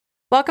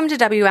Welcome to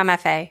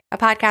WMFA, a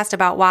podcast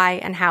about why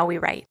and how we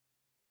write.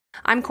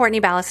 I'm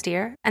Courtney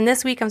Balestier, and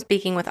this week I'm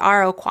speaking with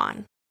R.O.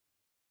 Kwon.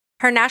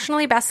 Her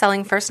nationally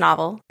best-selling first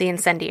novel, The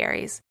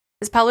Incendiaries,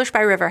 is published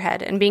by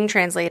Riverhead and being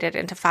translated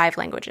into 5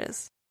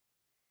 languages.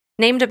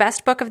 Named a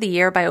Best Book of the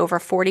Year by over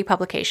 40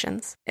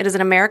 publications, it is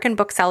an American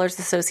Booksellers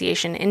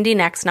Association Indie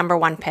Next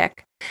 #1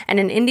 pick and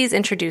an Indies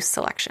Introduced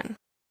selection.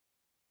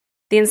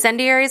 The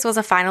Incendiaries was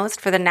a finalist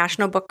for the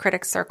National Book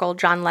Critics Circle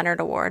John Leonard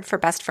Award for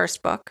Best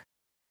First Book,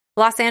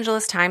 Los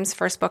Angeles Times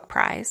First Book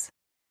Prize,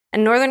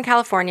 and Northern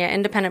California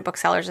Independent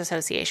Booksellers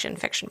Association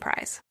Fiction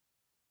Prize.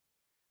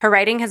 Her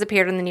writing has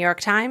appeared in the New York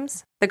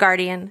Times, The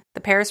Guardian,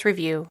 The Paris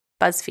Review,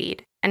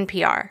 BuzzFeed,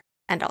 NPR,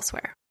 and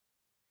elsewhere.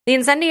 The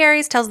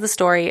Incendiaries tells the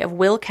story of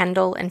Will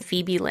Kendall and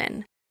Phoebe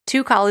Lynn,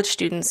 2 college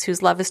students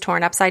whose love is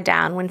torn upside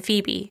down when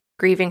Phoebe,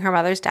 grieving her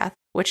mother's death,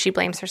 which she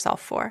blames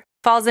herself for,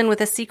 falls in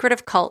with a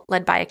secretive cult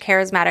led by a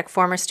charismatic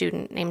former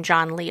student named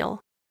John Leal.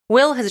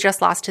 Will has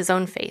just lost his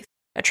own faith,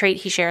 a trait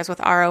he shares with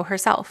R.O.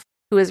 herself,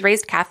 who was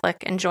raised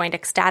Catholic and joined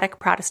ecstatic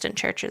Protestant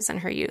churches in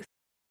her youth.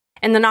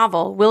 In the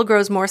novel, Will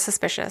grows more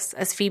suspicious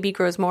as Phoebe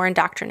grows more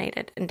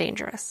indoctrinated and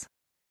dangerous.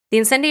 The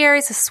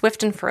Incendiaries is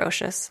swift and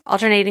ferocious,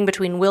 alternating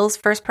between Will's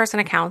first-person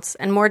accounts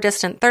and more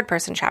distant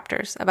third-person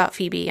chapters about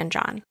Phoebe and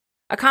John.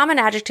 A common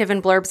adjective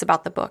in blurbs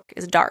about the book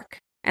is dark,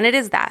 and it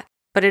is that,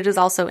 but it is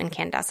also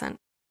incandescent.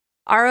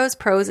 R.O.'s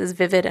prose is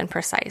vivid and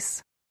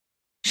precise.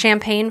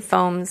 Champagne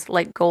foams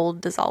like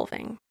gold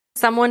dissolving.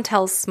 Someone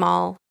tells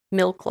small,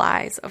 milk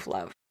lies of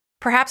love.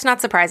 Perhaps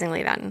not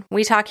surprisingly then,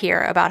 we talk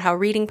here about how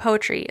reading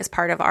poetry is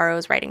part of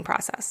R.O.'s writing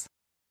process.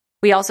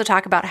 We also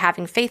talk about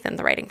having faith in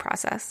the writing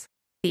process.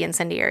 The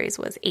Incendiaries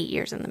was 8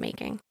 years in the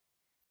making.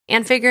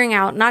 And figuring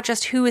out not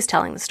just who is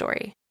telling the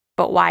story,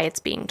 but why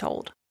it's being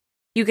told.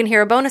 You can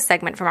hear a bonus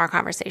segment from our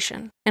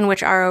conversation, in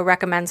which R.O.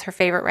 recommends her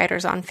favorite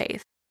writers on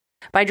faith,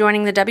 by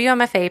joining the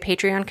WMFA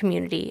Patreon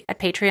community at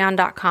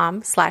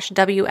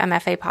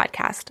patreon.com/WMFA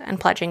podcast and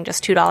pledging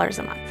just $2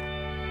 a month.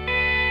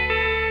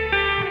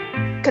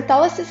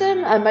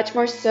 Catholicism, much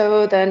more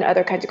so than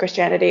other kinds of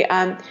Christianity,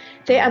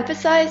 they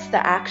emphasize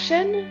the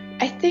action.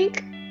 I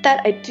think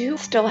that I do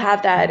still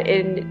have that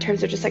in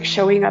terms of just like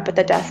showing up at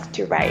the desk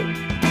to write.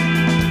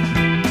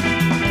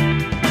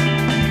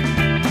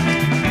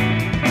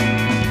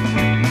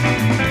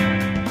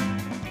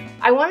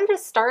 I wanted to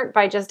start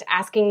by just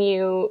asking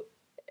you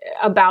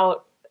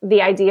about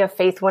the idea of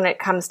faith when it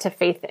comes to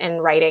faith in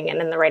writing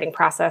and in the writing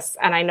process.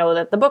 And I know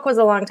that the book was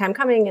a long time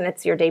coming and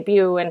it's your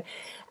debut.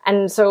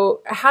 And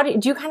so how do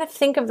you kind of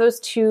think of those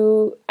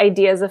two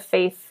ideas of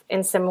faith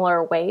in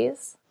similar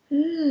ways?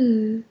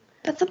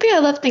 That's something I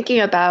love thinking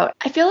about.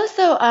 I feel as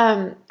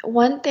though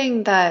one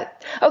thing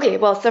that... Okay,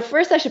 well, so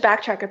first I should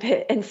backtrack a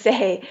bit and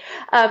say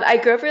I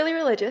grew up really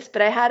religious,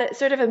 but I had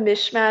sort of a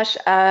mishmash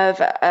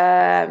of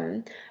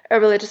a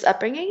religious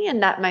upbringing in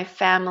that my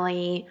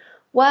family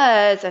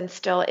was and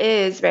still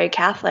is very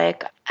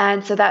Catholic.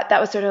 And so that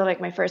was sort of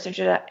like my first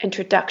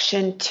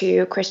introduction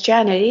to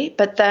Christianity.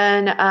 But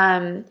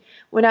then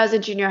when I was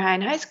in junior high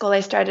and high school,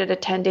 I started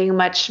attending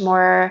much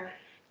more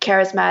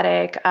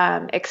charismatic,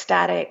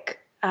 ecstatic,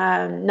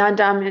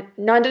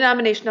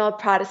 non-denominational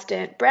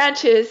Protestant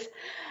branches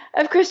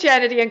of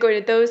Christianity and going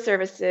to those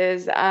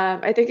services,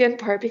 I think in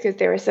part because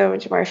they were so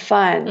much more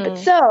fun. But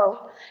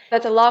so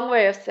that's a long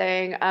way of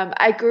saying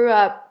I grew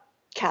up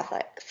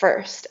Catholic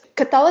first.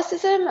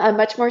 Catholicism,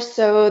 much more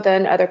so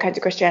than other kinds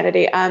of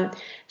Christianity,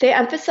 they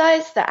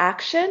emphasize the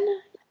action.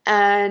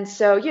 And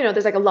so,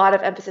 there's like a lot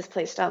of emphasis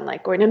placed on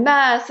like going to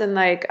mass and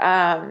like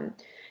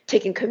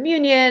taking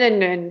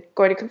communion and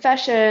going to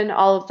confession,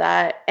 all of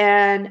that.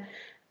 And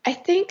I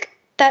think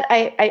that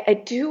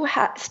I do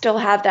still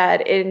have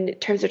that in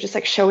terms of just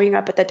like showing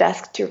up at the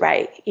desk to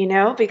write,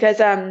 because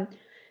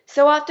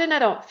so often I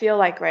don't feel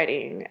like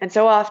writing. And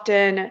so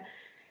often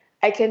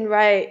I can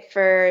write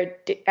for,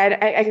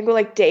 I can go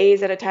like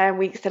days at a time,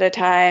 weeks at a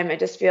time, and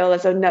just feel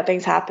as though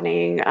nothing's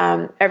happening.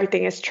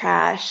 Everything is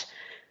trash.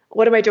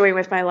 What am I doing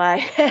with my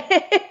life?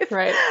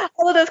 Right.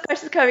 All of those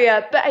questions coming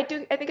up. But I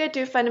think I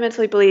do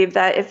fundamentally believe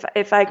that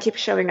if I keep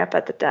showing up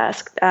at the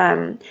desk,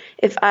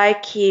 if I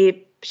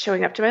keep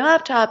showing up to my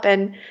laptop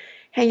and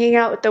hanging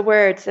out with the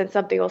words, then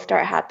something will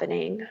start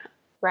happening.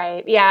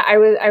 Right. Yeah.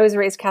 I was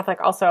raised Catholic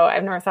also.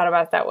 I've never thought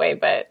about it that way,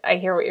 but I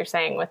hear what you're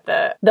saying with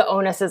the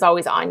onus is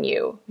always on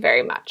you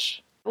very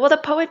much. Well, the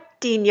poet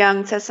Dean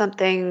Young says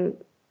something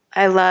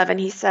I love, and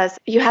he says,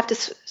 you have to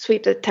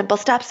sweep the temple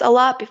steps a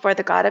lot before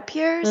the God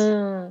appears.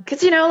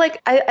 Because,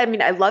 I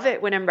mean, I love it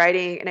when I'm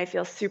writing and I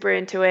feel super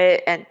into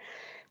it and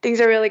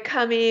things are really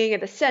coming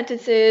and the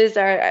sentences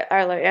are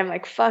like, I'm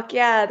like, fuck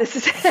yeah, this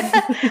is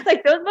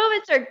like those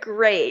moments are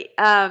great.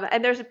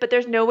 And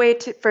there's no way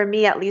for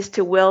me at least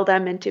to will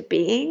them into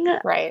being.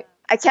 Right.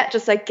 I can't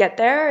just like get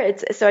there.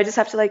 So I just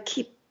have to like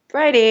keep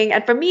writing.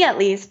 And for me, at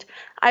least,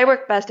 I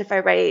work best if I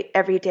write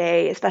every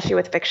day, especially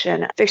with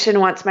fiction. Fiction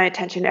wants my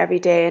attention every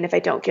day. And if I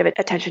don't give it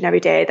attention every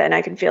day, then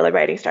I can feel the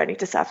writing starting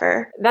to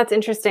suffer. That's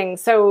interesting.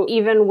 So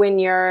even when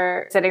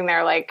you're sitting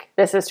there like,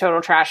 this is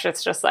total trash,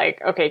 it's just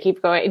like, okay,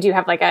 keep going. Do you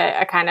have like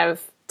a kind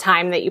of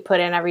time that you put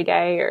in every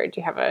day, or do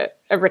you have a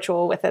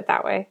ritual with it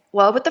that way?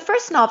 Well, with the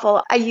first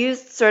novel, I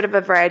used sort of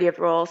a variety of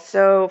rules.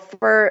 So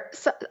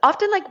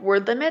often like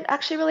word limit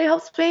actually really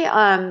helps me,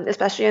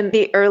 especially in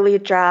the early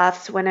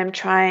drafts when I'm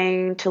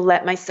trying to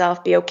let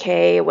myself be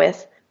okay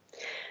with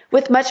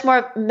much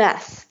more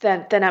mess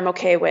than I'm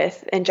okay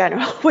with in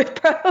general with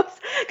prose.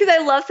 Because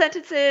I love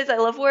sentences, I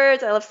love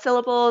words, I love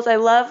syllables, I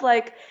love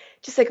like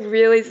just like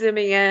really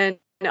zooming in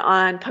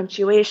on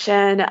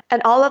punctuation.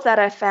 And all of that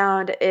I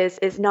found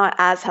is not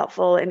as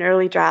helpful in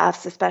early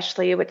drafts,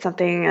 especially with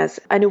something as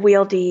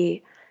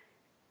unwieldy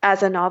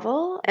as a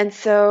novel. And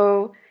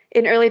so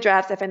in early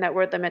drafts, I find that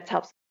word limits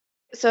helps.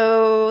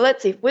 So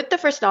let's see, with the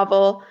first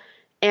novel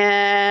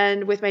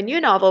and with my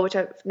new novel, which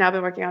I've now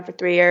been working on for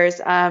 3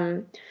 years,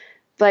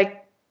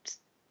 like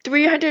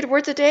 300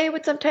 words a day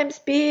would sometimes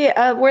be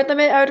a word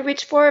limit I would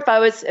reach for if I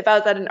was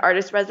at an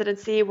artist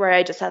residency where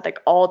I just had like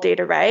all day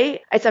to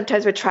write. I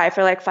sometimes would try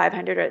for like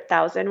 500 or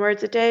 1,000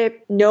 words a day,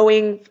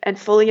 knowing and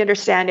fully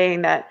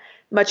understanding that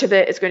much of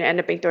it is going to end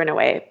up being thrown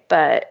away.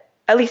 But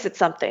at least it's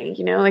something,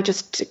 like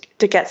just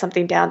to get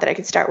something down that I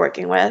can start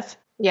working with.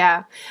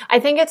 Yeah. I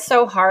think it's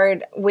so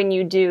hard when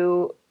you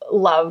do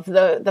love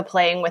the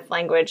playing with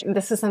language.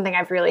 This is something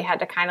I've really had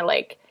to kind of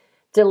like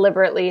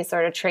deliberately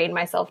sort of train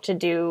myself to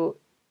do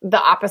the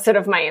opposite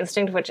of my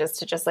instinct, which is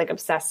to just like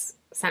obsess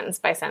sentence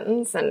by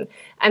sentence.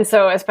 And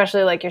so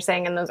especially like you're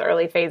saying in those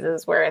early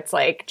phases where it's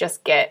like,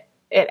 just get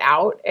it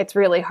out, it's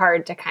really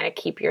hard to kind of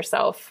keep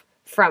yourself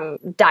from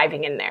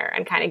diving in there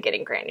and kind of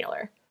getting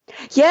granular.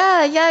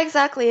 Yeah,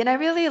 exactly. And I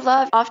really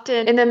love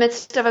often in the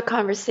midst of a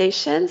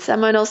conversation,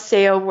 someone will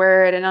say a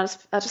word and I'll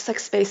just like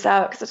space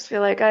out because I just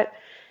feel like I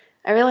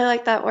really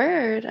like that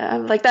word.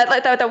 Like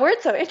that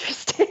word's so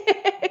interesting.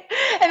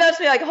 And I'll just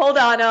be like, hold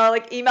on, I'll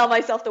like email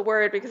myself the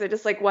word because I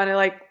just like want to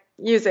like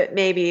use it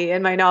maybe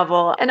in my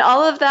novel. And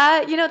all of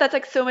that, that's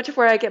like so much of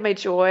where I get my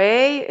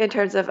joy in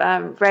terms of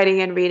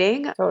writing and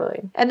reading.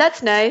 Totally. And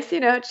that's nice,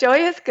 joy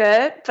is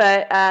good.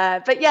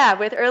 But yeah,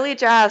 with early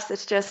drafts,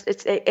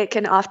 it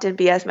can often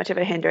be as much of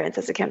a hindrance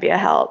as it can be a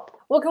help.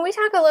 Well, can we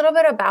talk a little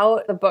bit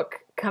about the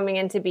book coming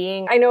into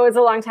being? I know it's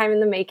a long time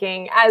in the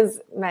making, as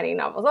many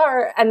novels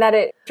are, and that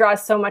it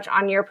draws so much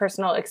on your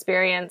personal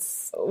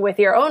experience with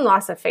your own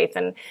loss of faith.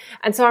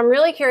 And so I'm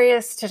really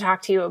curious to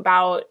talk to you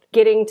about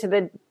getting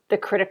to the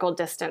critical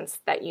distance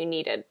that you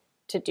needed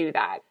to do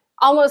that.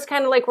 Almost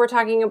kind of like we're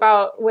talking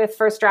about with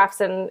first drafts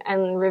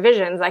and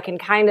revisions, I can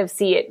kind of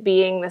see it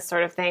being this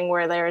sort of thing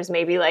where there's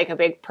maybe like a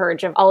big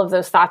purge of all of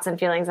those thoughts and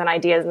feelings and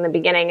ideas in the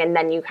beginning, and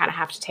then you kind of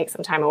have to take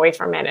some time away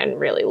from it and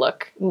really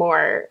look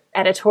more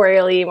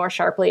editorially, more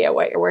sharply at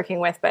what you're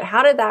working with. But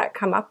how did that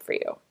come up for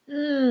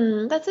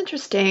you? That's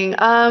interesting.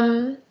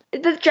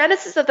 The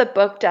genesis of the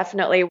book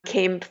definitely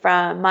came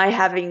from my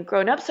having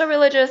grown up so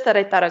religious that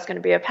I thought I was going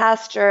to be a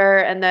pastor,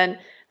 and then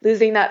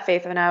losing that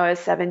faith when I was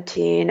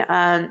 17.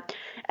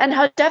 And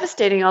how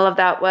devastating all of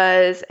that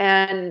was,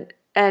 and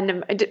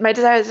my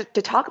desire is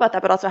to talk about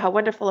that, but also how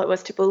wonderful it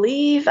was to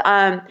believe.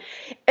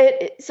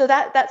 So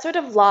that sort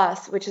of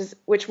loss, which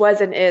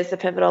was and is the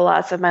pivotal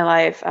loss of my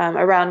life,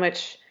 around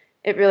which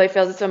it really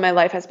feels as though my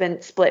life has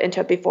been split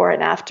into a before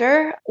and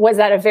after. Was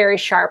that a very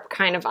sharp,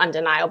 kind of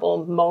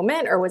undeniable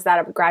moment, or was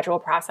that a gradual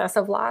process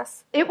of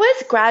loss? It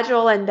was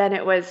gradual, and then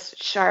it was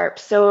sharp.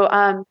 So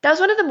that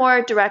was one of the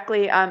more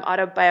directly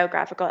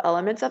autobiographical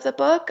elements of the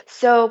book.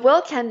 So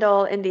Will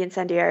Kendall in The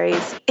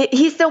Incendiaries,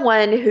 he's the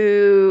one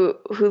who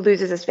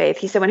loses his faith.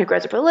 He's the one who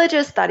grows up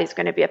religious, thought he's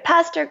going to be a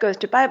pastor, goes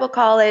to Bible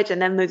college,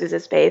 and then loses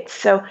his faith.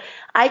 So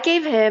I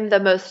gave him the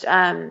most.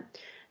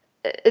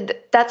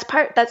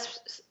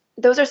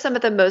 Those are some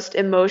of the most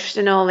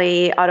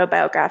emotionally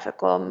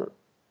autobiographical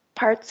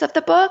parts of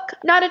the book.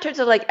 Not in terms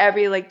of like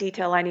every like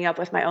detail lining up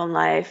with my own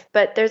life,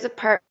 but there's a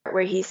part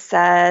where he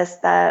says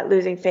that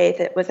losing faith,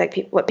 it was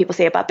like what people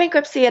say about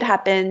bankruptcy. It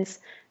happens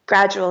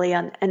gradually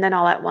and then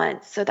all at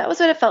once. So that was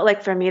what it felt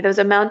like for me. There was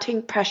a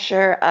mounting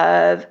pressure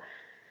of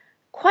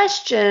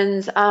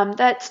questions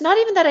that's not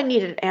even that I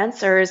needed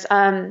answers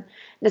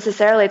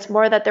necessarily. It's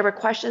more that there were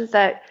questions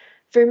that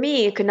for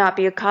me could not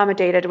be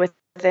accommodated within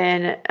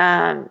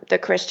the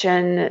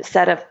Christian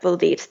set of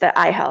beliefs that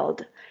I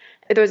held.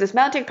 There was this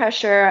mounting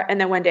pressure,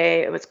 and then one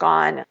day it was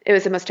gone. It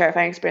was the most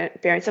terrifying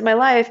experience of my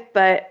life.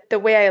 But the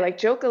way I like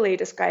jokingly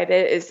describe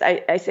it is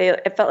I say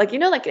it felt like,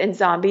 like in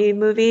zombie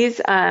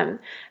movies, how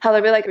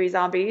there were like 3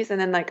 zombies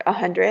and then like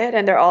 100,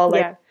 and they're all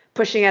like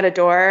pushing at a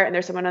door, and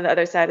there's someone on the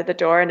other side of the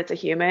door, and it's a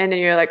human, and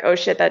you're like, oh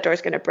shit, that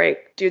door's gonna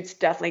break. Dude's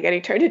definitely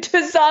getting turned into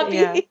a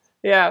zombie.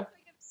 Yeah.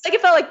 Like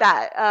it felt like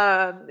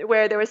that,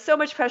 where there was so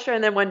much pressure,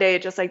 and then one day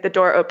just like the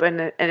door opened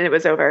and it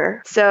was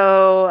over.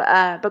 So,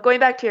 but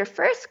going back to your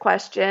first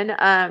question,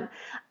 I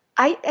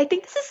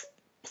think this is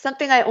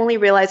something I only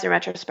realized in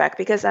retrospect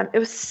because it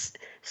was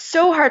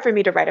so hard for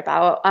me to write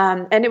about,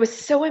 and it was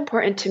so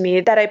important to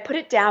me that I put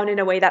it down in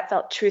a way that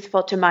felt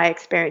truthful to my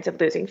experience of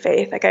losing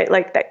faith. Like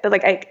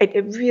I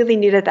really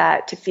needed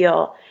that to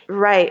feel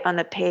right on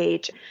the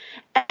page.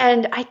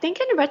 And I think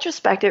in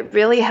retrospect, it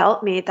really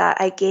helped me that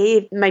I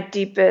gave my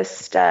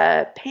deepest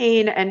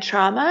pain and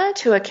trauma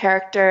to a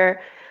character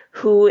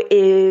who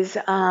is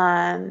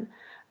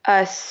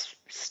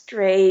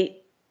straight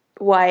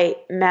white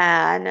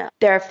man,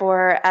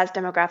 therefore as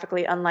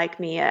demographically unlike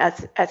me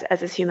as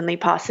is humanly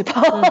possible.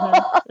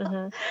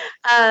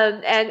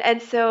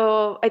 And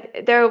so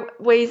there are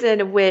ways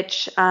in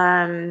which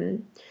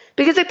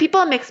because like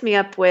people mix me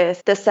up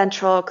with the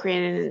central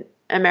Korean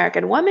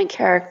American woman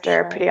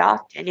character pretty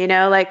often,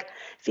 like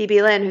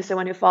Phoebe Lin, who's the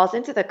one who falls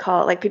into the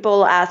cult. Like people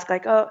will ask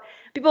like, oh,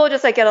 people will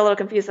just like get a little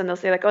confused and they'll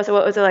say like, oh, so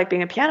what was it like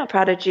being a piano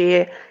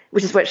prodigy,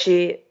 which is what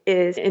she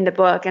is in the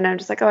book. And I'm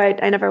just like, oh,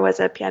 I never was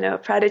a piano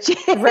prodigy.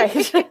 Right.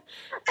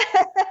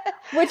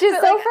 Which is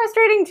so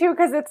frustrating too,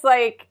 because it's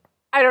like,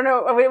 I don't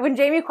know, when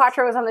Jamie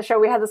Quattro was on the show,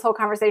 we had this whole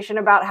conversation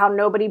about how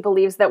nobody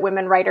believes that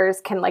women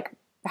writers can like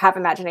have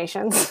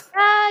imaginations.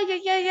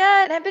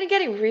 Yeah. And I've been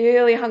getting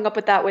really hung up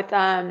with that with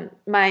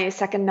my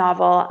second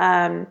novel,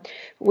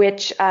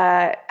 which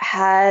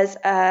has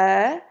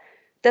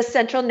the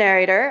central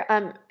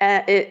narrator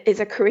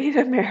is a Korean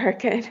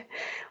American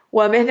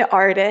woman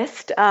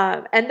artist,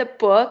 and the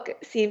book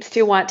seems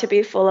to want to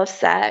be full of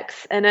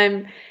sex, and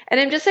I'm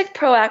just like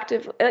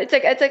proactive.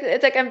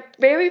 It's like I'm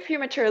very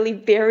prematurely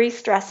very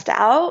stressed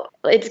out.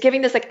 It's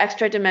giving this like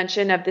extra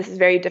dimension of this is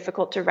very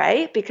difficult to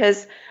write,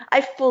 because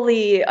I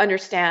fully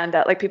understand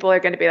that like people are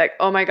going to be like,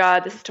 oh my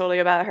God, this is totally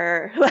about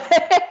her.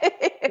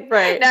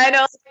 Right. Now I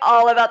know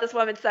all about this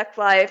woman's sex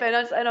life, and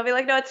I'll be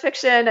like, no, it's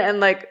fiction, and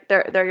like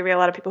there are going to be a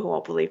lot of people who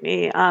won't believe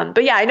me.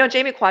 But yeah, I know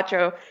Jamie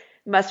Quattro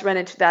must run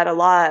into that a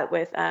lot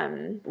with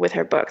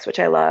her books, which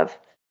I love.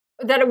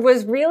 That it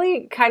was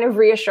really kind of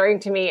reassuring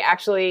to me,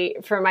 actually,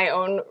 for my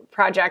own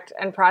project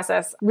and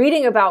process,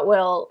 reading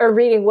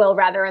Will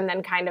rather, and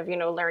then kind of,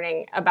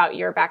 learning about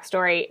your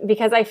backstory,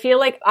 because I feel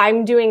like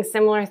I'm doing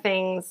similar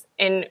things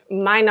in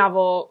my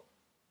novel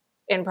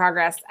in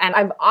progress. And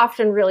I've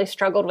often really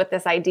struggled with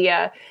this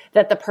idea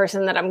that the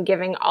person that I'm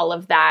giving all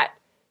of that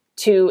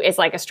to is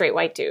like a straight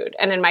white dude.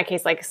 And in my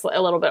case, like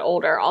a little bit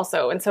older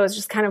also. And so it's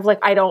just kind of like,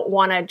 I don't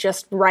want to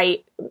just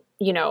write,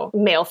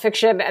 male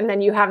fiction. And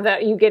then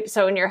you get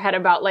so in your head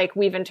about like,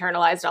 we've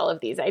internalized all of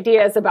these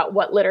ideas about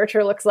what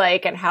literature looks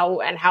like and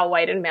how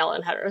white and male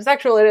and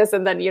heterosexual it is.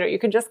 And then, you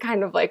can just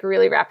kind of like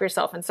really wrap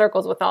yourself in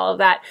circles with all of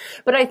that.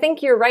 But I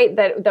think you're right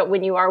that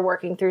when you are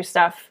working through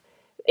stuff,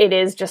 it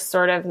is just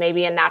sort of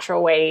maybe a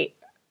natural way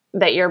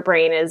that your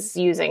brain is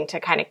using to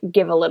kind of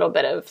give a little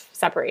bit of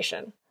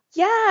separation.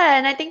 Yeah,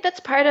 and I think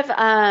that's part of,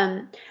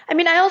 I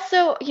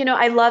also,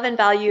 I love and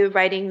value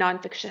writing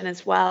nonfiction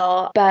as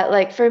well. But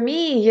like for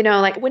me,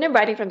 like when I'm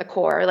writing from the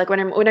core, like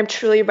when I'm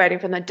truly writing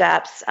from the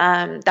depths,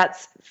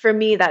 that's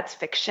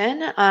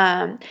fiction.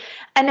 And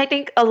I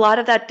think a lot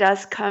of that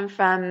does come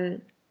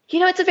from,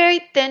 it's a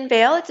very thin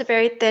veil. It's a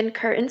very thin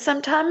curtain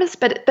sometimes,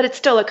 but it's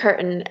still a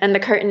curtain. And the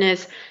curtain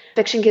is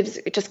fiction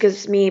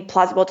gives me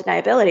plausible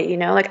deniability,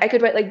 like I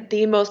could write like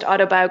the most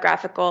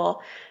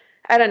autobiographical,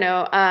 I don't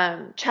know,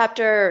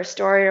 chapter or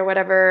story or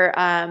whatever,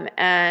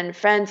 and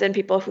friends and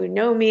people who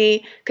know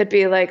me could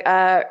be like,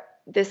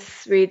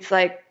 this reads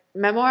like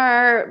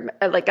memoir,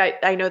 like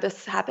I know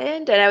this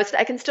happened, and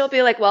I can still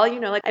be like, well,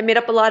 like I made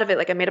up a lot of it,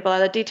 like I made up a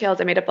lot of details,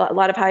 I made up a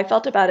lot of how I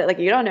felt about it, like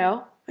you don't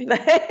know.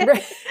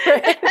 Right.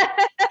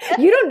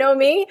 You don't know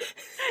me.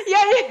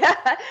 Yeah.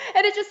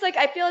 And it's just like,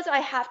 I feel as though I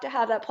have to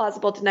have that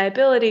plausible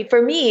deniability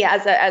for me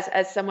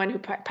as someone who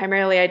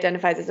primarily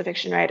identifies as a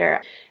fiction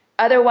writer.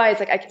 Otherwise,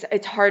 like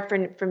it's hard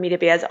for me to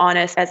be as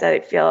honest as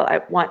I feel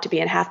I want to be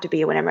and have to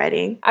be when I'm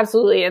writing.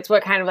 Absolutely. It's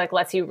what kind of like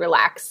lets you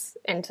relax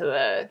into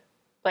the,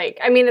 like,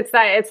 I mean, it's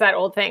that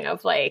old thing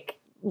of like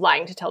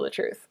lying to tell the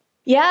truth.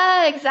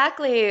 Yeah,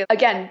 exactly.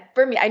 Again,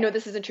 for me, I know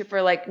this isn't true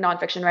for like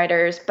nonfiction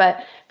writers,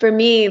 but for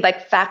me,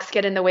 like facts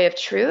get in the way of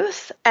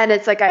truth. And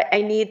it's like,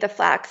 I need the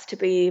facts to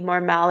be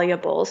more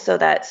malleable so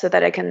that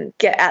I can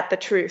get at the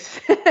truth.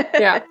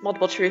 Yeah.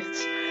 Multiple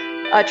truths.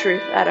 A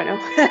truth. I don't know.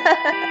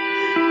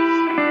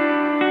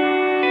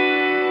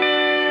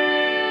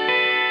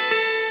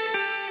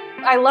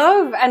 I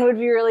love and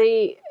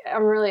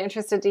I'm really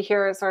interested to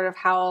hear sort of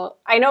how,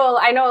 I know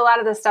a lot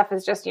of this stuff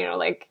is just,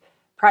 like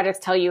projects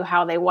tell you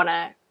how they want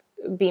to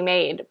be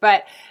made,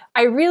 but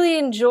I really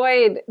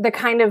enjoyed the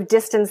kind of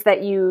distance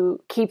that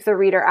you keep the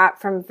reader at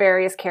from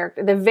various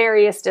characters, the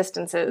various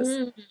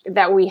distances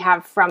that we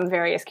have from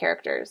various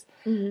characters.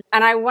 Mm-hmm.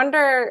 And I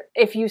wonder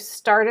if you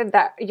started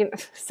that,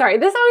 sorry,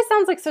 this always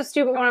sounds like so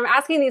stupid when I'm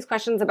asking these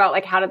questions about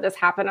like, how did this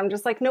happen? I'm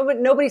just like,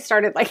 nobody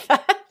started like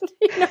that.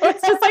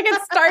 It's just like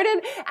it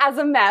started as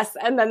a mess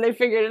and then they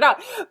figured it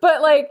out.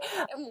 But like,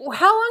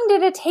 how long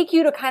did it take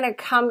you to kind of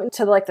come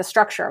to like the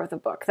structure of the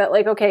book that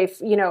like, okay,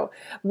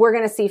 we're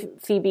going to see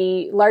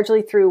Phoebe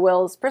largely through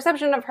Will's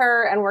perception of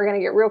her, and we're going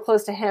to get real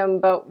close to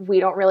him, but we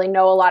don't really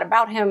know a lot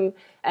about him,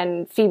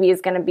 and Phoebe is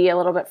going to be a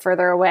little bit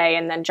further away,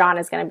 and then John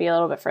is going to be a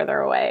little bit further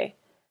away.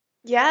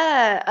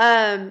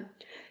 Yeah.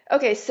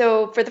 Okay,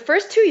 so for the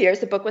first 2 years,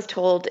 the book was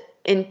told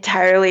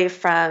entirely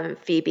from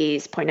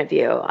Phoebe's point of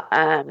view.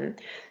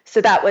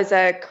 So that was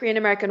a Korean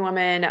American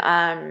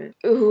woman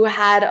who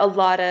had a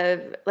lot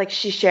of, like,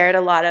 she shared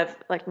a lot of,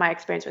 like, my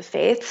experience with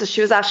faith. So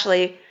she was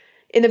actually,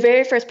 in the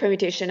very first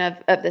permutation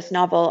of this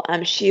novel,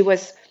 she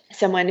was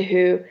someone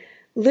who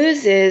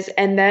loses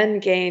and then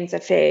gains a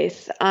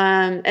faith.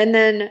 And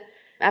then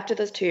after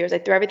those 2 years, I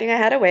threw everything I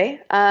had away.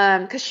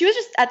 Because she was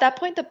just, at that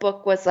point, the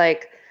book was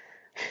like,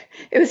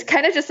 it was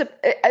kind of just,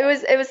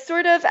 it was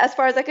sort of, as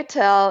far as I could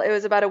tell, it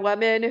was about a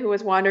woman who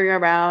was wandering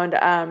around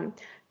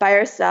by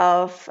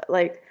herself,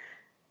 like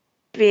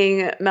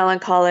being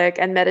melancholic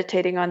and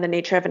meditating on the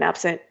nature of an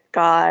absent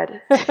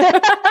God.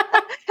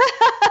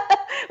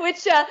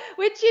 Which and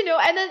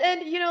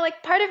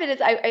like part of it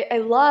is I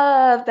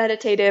love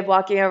meditative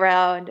walking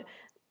around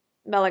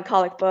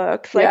melancholic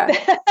books like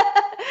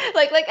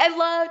like I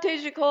love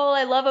Teju Cole,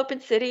 I love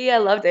Open City, I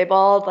love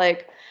Daybald,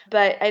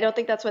 but I don't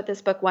think that's what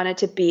this book wanted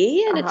to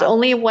be. And it's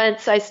only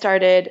once I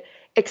started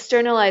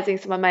externalizing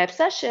some of my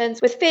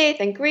obsessions with faith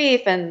and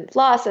grief and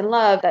loss and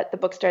love that the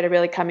book started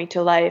really coming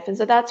to life. And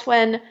so that's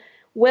when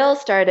Will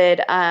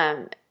started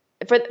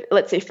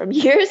let's say from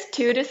years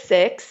 2 to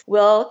 6,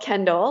 Will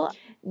Kendall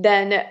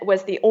then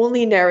was the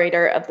only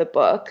narrator of the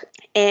book.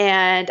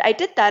 And I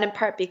did that in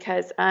part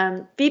because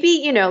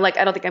Phoebe, I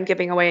don't think I'm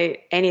giving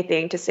away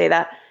anything to say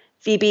that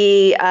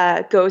Phoebe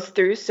goes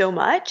through so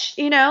much,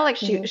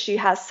 she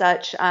has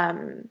such,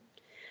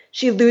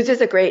 she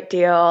loses a great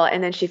deal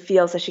and then she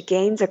feels that she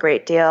gains a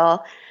great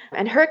deal.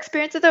 And her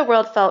experience of the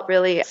world felt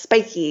really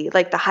spiky.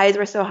 Like the highs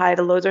were so high,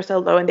 the lows were so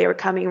low, and they were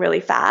coming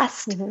really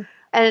fast. Mm-hmm.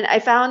 And I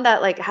found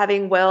that like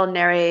having Will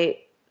narrate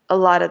a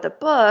lot of the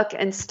book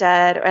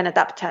instead, and at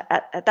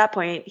that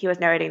point he was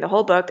narrating the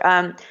whole book,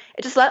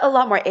 it just let a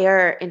lot more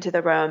air into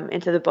the room,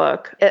 into the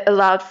book. It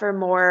allowed for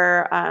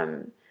more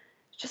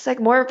just like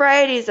more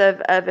varieties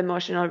of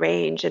emotional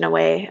range in a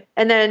way.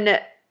 And then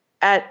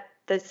at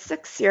the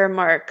 6-year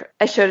mark,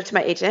 I showed it to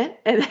my agent,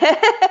 and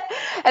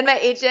my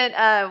agent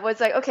was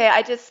like, okay,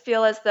 I just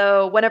feel as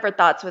though, one of her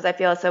thoughts was, I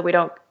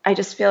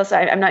just feel as though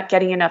I'm not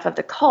getting enough of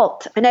the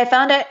cult. And I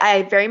found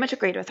I very much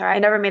agreed with her. I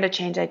never made a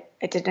change I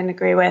didn't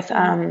agree with.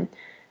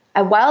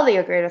 I wildly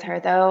agreed with her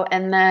though.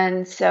 And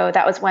then, so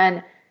that was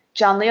when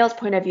John Leal's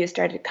point of view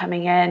started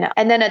coming in.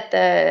 And then at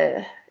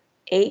the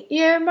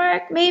 8-year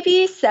mark,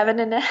 maybe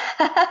 7.5,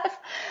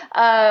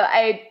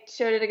 I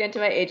showed it again to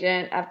my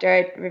agent after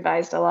I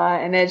revised a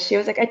lot. And then she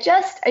was like, I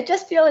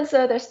just feel as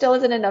though there still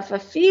isn't enough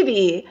of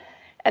Phoebe.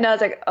 And I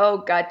was like, oh,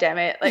 God damn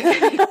it. Like,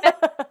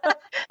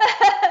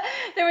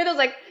 there were those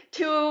like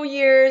 2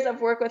 years of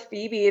work with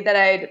Phoebe that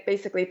I'd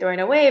basically thrown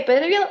away.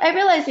 But I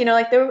realized,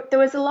 there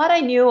was a lot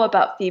I knew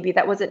about Phoebe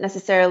that wasn't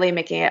necessarily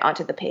making it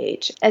onto the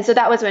page. And so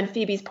that was when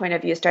Phoebe's point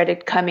of view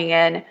started coming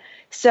in.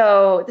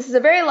 So this is a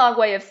very long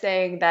way of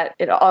saying that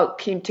it all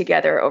came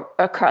together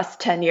across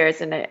 10 years,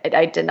 and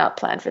I did not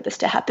plan for this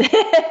to happen.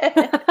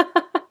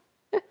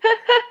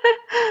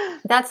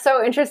 That's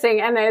so interesting.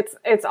 And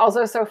it's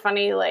also so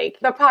funny, like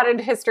the potted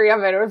history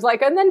of it. It was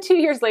like, and then 2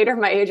 years later,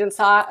 my agent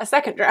saw a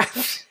second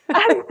draft.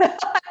 I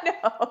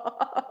know.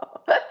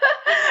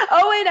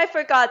 Oh, wait, I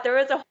forgot.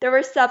 There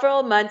were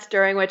several months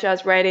during which I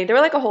was writing. There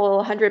were like a whole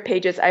 100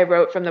 pages I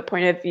wrote from the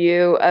point of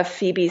view of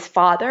Phoebe's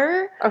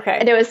father. Okay.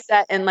 And it was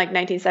set in like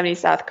 1970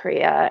 South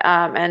Korea.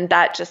 And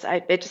that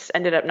it just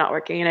ended up not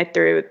working. And I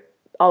threw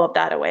all of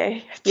that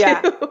away.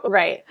 Yeah,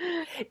 right.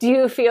 Do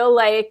you feel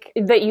like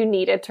that you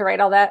needed to write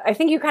all that? I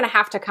think you kind of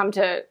have to come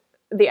to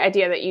the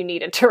idea that you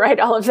needed to write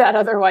all of that,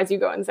 otherwise you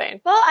go insane.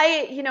 Well,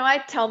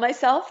 I tell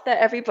myself that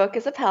every book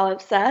is a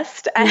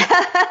palimpsest.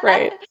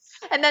 Right.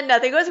 And then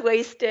nothing was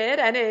wasted,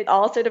 and it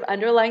all sort of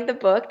underlying the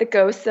book. The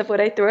ghosts of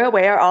what I threw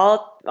away are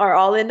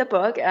all in the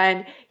book.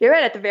 And you're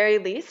right, at the very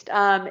least,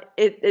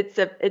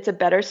 it's a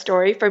better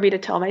story for me to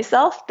tell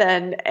myself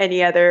than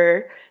any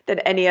other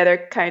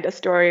kind of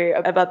story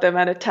about the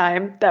amount of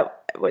time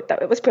that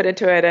was put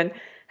into it and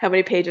how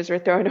many pages were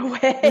thrown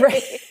away.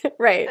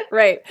 Right.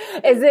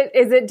 Is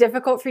it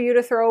difficult for you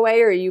to throw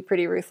away, or are you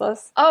pretty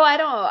ruthless? Oh, I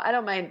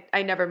don't mind.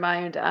 I never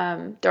mind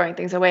throwing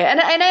things away. And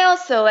I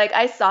also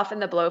I soften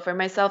the blow for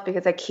myself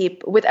because I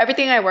keep, with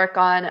everything I work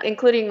on,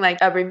 including like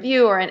a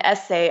review or an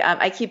essay,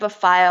 I keep a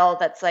file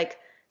that's like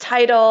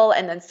title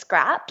and then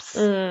scraps.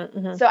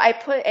 Mm-hmm. So I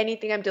put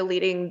anything I'm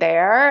deleting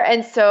there.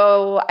 And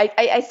so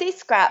I say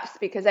scraps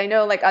because I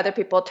know like other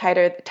people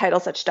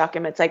title such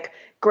documents like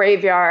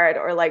graveyard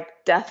or like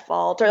death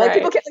vault, or like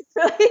people get like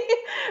really,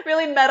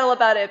 really metal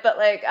about it. But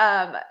like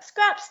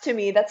scraps, to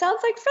me, that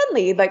sounds like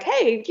friendly. Like,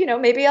 hey,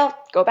 maybe I'll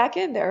go back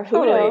in there.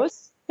 Who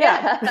knows?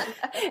 Yeah.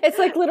 It's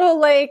like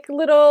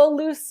little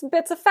loose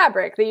bits of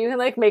fabric that you can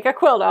like make a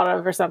quilt out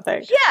of or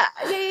something. Yeah.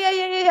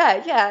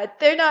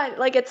 They're not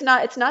like, it's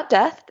not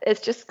death.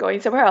 It's just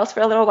going somewhere else for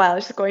a little while.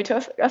 It's just going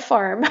to a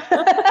farm.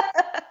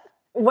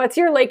 What's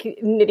your like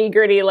nitty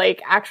gritty,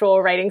 like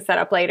actual writing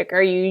setup? Like,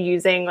 are you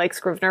using like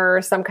Scrivener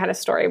or some kind of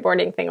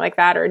storyboarding thing like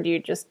that? Or do you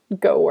just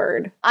go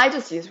Word? I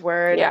just use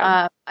Word.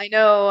 Yeah. I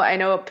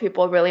know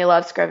people really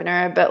love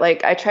Scrivener, but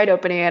like I tried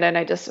opening it and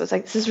I just was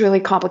like, this is really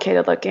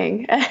complicated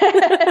looking.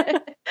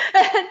 I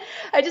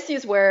just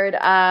use Word.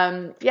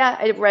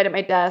 I write at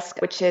my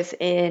desk, which is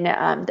in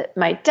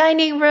my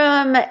dining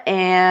room.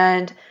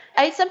 And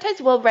I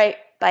sometimes will write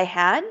by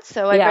hand.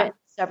 So I've written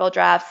several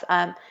drafts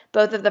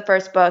both of the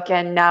first book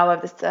and now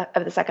of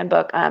the second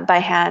book by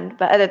hand.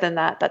 But other than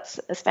that, that's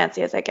as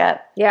fancy as I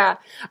get. Yeah.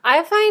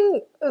 I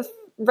find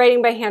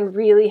writing by hand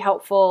really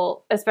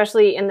helpful,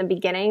 especially in the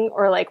beginning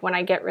or like when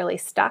I get really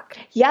stuck.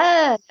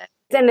 Yeah.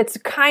 And it's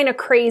kind of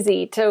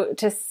crazy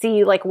to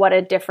see like what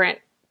a different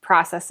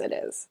process it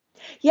is.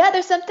 Yeah,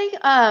 there's something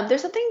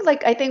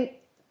like I think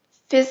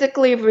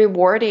physically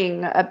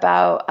rewarding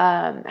about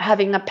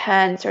having a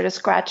pen sort of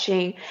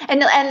scratching,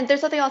 and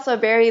there's something also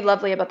very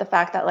lovely about the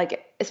fact that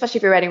like, especially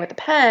if you're writing with a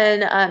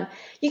pen,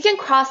 you can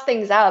cross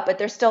things out, but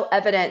there's still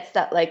evidence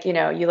that like,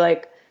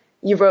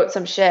 you wrote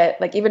some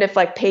shit, like even if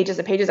like pages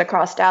and pages are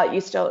crossed out,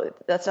 that's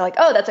still like,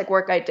 oh, that's like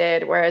work I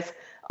did. Whereas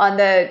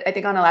I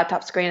think on a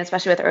laptop screen,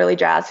 especially with early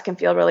drafts, it can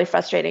feel really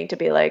frustrating to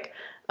be like,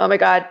 oh my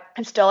God,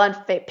 I'm still on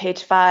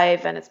page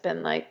 5 and it's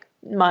been like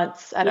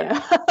months. I don't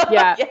know.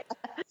 Yeah.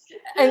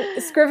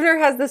 And Scrivener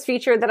has this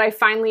feature that I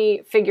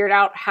finally figured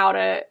out how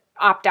to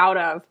opt out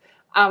of,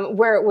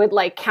 where it would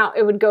like count,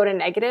 it would go to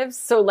negatives.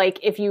 So like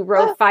if you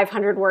wrote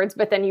 500 words,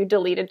 but then you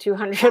deleted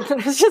 200, then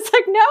it's just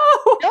like, no,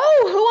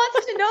 who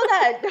wants to know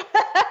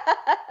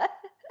that?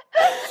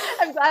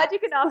 I'm glad you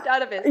can opt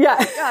out of it. Yeah.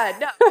 Oh God,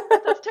 no,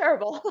 that's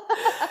terrible.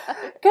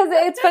 Because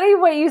it's funny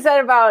what you said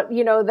about,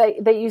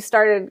 that you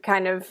started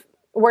kind of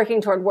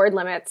working toward word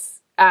limits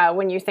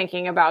when you're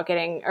thinking about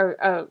getting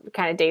a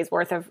kind of day's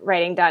worth of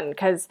writing done.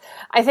 Because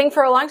I think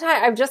for a long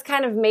time, I've just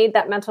kind of made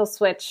that mental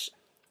switch.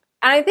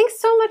 And I think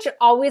so much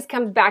always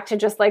comes back to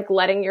just like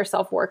letting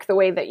yourself work the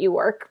way that you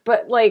work.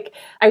 But like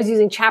I was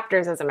using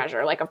chapters as a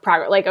measure, like of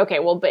progress, like, okay,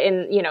 well, but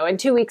in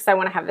 2 weeks, I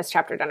want to have this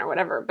chapter done or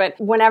whatever. But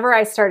whenever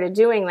I started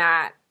doing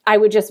that, I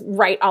would just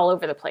write all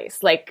over the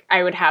place. Like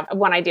I would have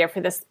one idea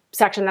for this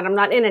section that I'm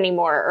not in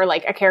anymore, or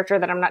like a character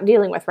that I'm not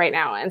dealing with right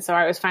now. And so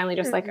I was finally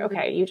just like,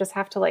 okay, you just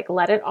have to like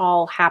let it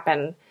all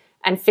happen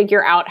and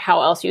figure out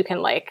how else you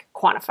can like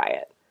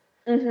quantify it.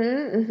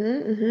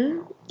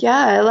 Yeah,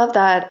 I love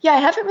that. Yeah, I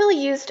haven't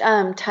really used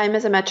time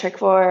as a metric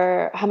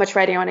for how much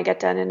writing I want to get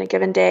done in a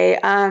given day.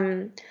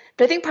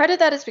 But I think part of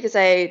that is because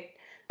I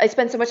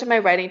spend so much of my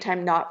writing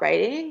time not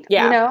writing.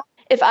 Yeah.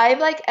 If I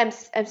like am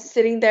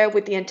sitting there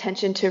with the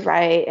intention to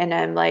write and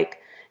I'm like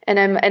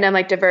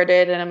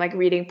diverted and I'm like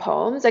reading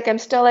poems, like I'm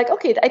still like,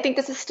 okay, I think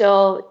this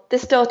still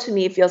to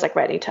me feels like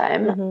writing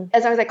time.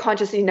 As long as I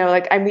consciously know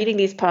like I'm reading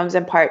these poems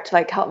in part to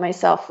like help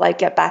myself like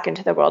get back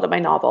into the world of my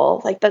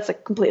novel, like that's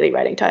like completely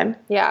writing time.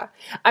 Yeah.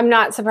 I'm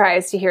not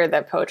surprised to hear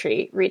that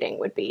poetry reading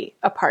would be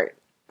a part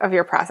of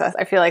your process.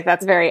 I feel like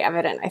that's very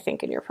evident, I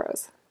think, in your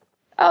prose.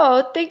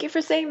 Oh, thank you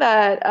for saying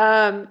that.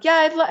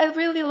 Yeah, I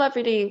really love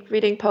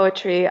reading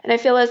poetry, and I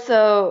feel as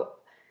though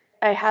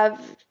I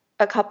have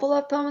a couple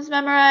of poems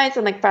memorized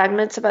and like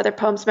fragments of other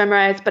poems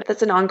memorized, but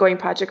that's an ongoing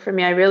project for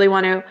me. I really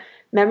want to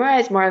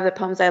memorize more of the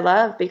poems I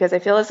love because I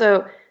feel as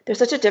though there's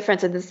such a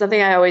difference, and this is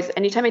something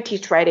anytime I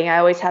teach writing, I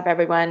always have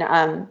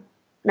everyone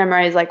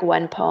memorize like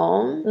one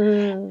poem,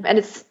 and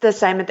it's the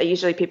assignment that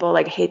usually people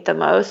like hate the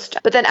most.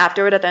 But then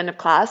afterward, at the end of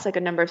class, like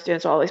a number of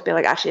students will always be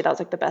like, actually, that was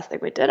like the best thing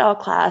we did all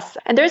class.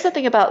 And there's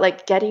something about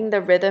like getting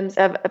the rhythms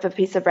of a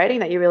piece of writing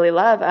that you really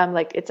love.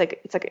 It's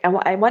like I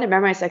want to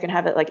memorize so I can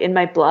have it like in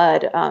my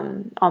blood,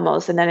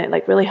 almost, and then it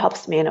like really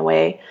helps me in a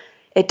way.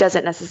 It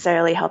doesn't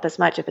necessarily help as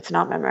much if it's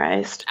not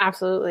memorized.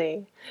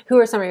 Absolutely. Who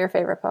are some of your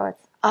favorite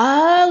poets?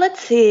 Let's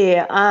see.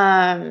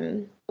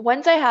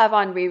 Ones I have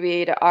on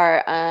reread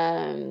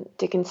are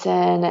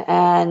Dickinson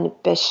and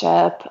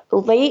Bishop.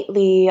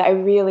 Lately, I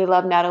really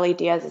love Natalie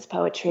Diaz's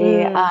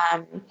poetry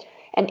and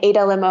Ada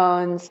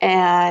Limon's,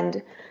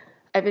 and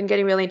I've been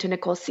getting really into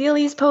Nicole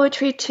Seeley's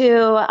poetry too.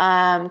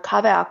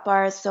 Kaveh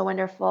Akbar is so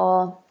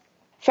wonderful.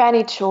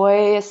 Franny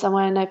Choi is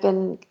someone I've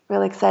been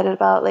really excited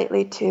about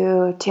lately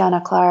too.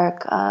 Tiana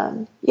Clark.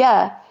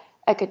 Yeah,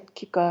 I could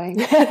keep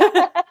going.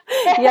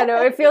 Yeah,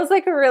 no, it feels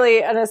like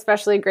an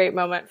especially great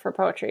moment for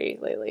poetry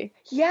lately.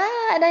 Yeah,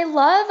 and I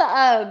love,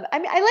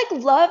 I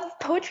love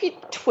poetry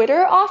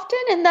Twitter often,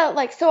 and that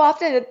like so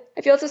often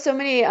I feel so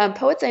many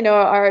poets I know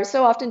are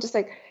so often just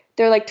like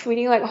they're like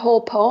tweeting like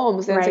whole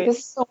poems, and It's like this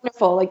is so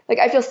wonderful. Like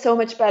I feel so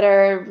much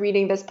better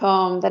reading this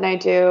poem than I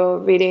do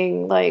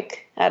reading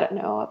like I don't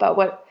know about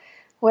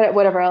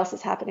whatever else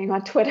is happening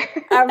on Twitter.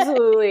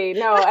 Absolutely,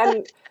 no,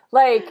 and.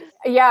 Like,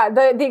 yeah,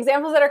 the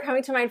examples that are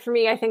coming to mind for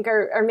me, I think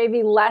are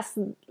maybe less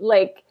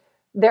like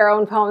their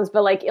own poems,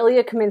 but like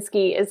Ilya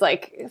Kaminsky is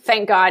like,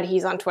 thank God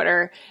he's on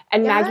Twitter.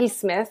 And Maggie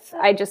Smith,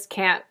 I just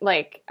can't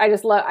like, I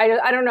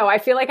don't know. I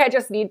feel like I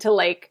just need to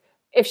like,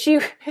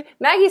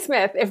 Maggie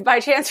Smith, if by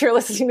chance you're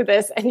listening to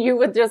this and you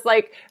would just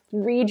like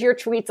read your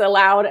tweets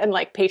aloud and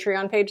like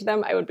Patreon page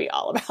them, I would be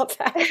all about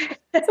that.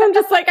 So I'm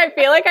just like, I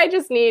feel like I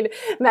just need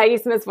Maggie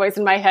Smith's voice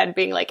in my head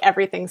being like,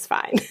 everything's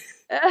fine.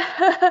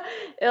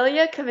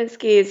 Ilya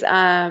Kaminsky's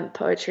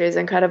poetry is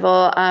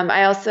incredible.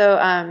 I also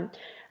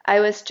I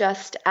was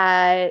just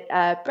at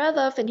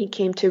Breadloaf and he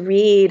came to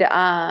read,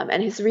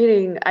 and his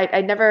reading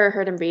I'd never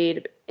heard him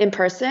read in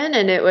person,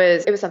 and it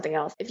was something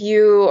else. If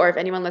you or if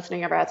anyone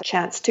listening ever has a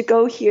chance to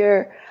go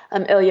hear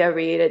Ilya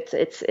read,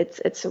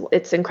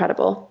 it's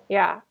incredible.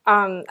 Yeah,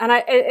 and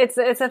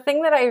it's a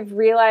thing that I've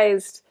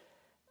realized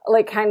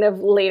like kind of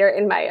later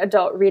in my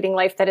adult reading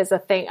life, that is a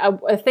thing.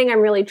 A thing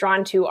I'm really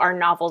drawn to are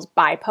novels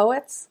by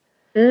poets.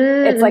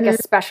 Mm-hmm. It's like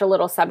a special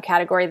little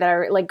subcategory that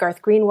are like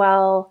Garth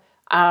Greenwell.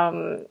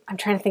 I'm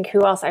trying to think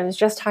who else. I was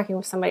just talking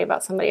with somebody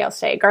about somebody else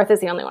today. Garth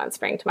is the only one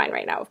springing to mind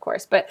right now, of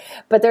course. But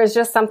there's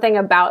just something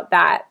about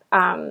that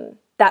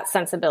that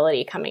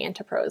sensibility coming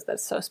into prose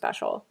that's so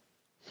special.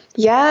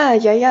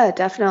 Yeah,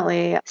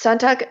 definitely.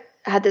 Sontag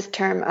had this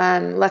term,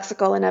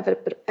 lexical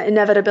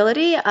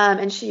inevitability,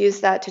 and she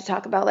used that to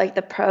talk about like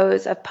the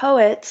prose of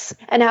poets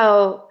and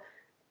how,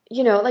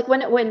 you know, like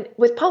when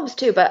with poems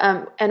too, but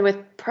and with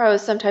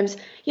prose sometimes,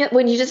 you know,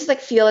 when you just like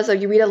feel as though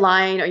you read a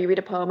line or you read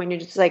a poem and you're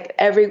just like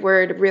every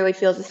word really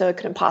feels as though it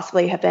couldn't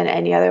possibly have been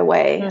any other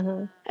way.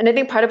 Mm-hmm. And I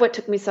think part of what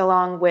took me so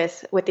long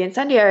with the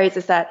Incendiaries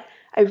is that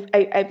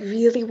I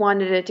really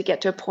wanted it to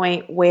get to a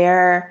point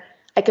where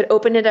I could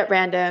open it at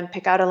random,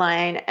 pick out a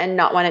line, and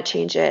not want to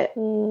change it.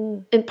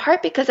 Mm. In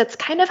part because that's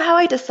kind of how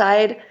I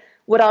decide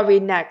what I'll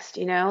read next.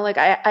 You know, like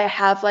I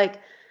have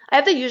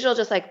the usual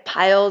just like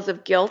piles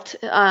of guilt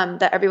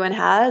that everyone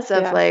has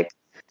of like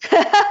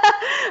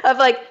of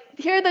like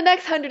here are the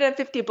next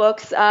 150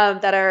 books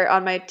that are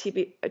on my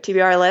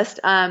TBR list.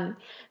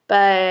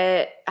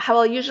 But how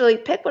I'll usually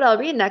pick what I'll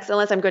read next,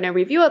 unless I'm going to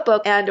review a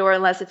book or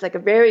unless it's like a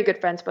very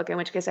good friend's book, in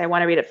which case I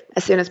want to read it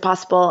as soon as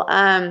possible.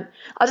 I'll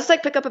just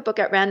like pick up a book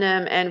at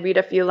random and read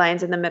a few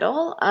lines in the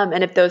middle.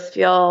 And if those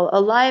feel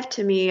alive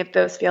to me, if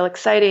those feel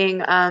exciting,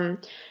 then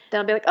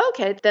I'll be like, oh,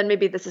 okay, then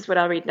maybe this is what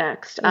I'll read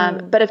next.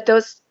 But if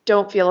those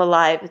don't feel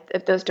alive,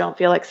 if those don't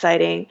feel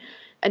exciting,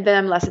 and then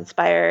I'm less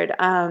inspired.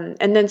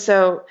 And then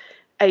so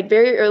I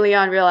very early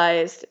on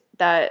realized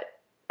that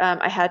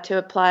I had to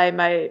apply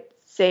my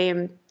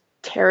same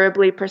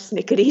terribly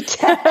persnickety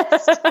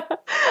test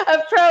of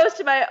prose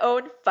to my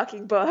own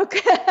fucking book.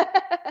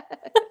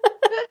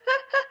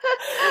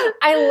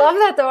 I love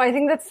that though. I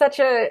think that's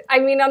I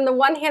mean, on the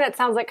one hand, it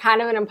sounds like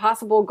kind of an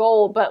impossible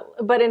goal,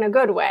 but in a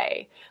good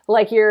way.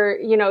 Like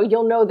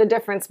you'll know the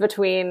difference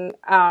between,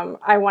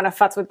 I want to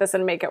futz with this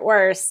and make it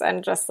worse,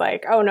 and just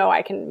like, oh no,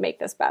 I can make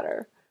this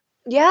better.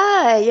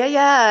 Yeah.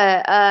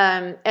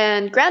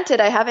 And granted,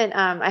 I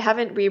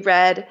haven't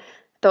reread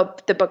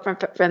the book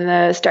from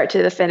the start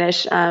to the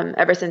finish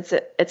ever since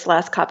its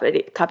last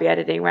copy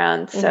editing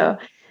round. So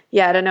mm-hmm.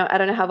 Yeah, I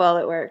don't know how well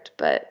it worked,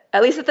 but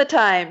at least at the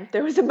time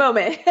there was a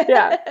moment.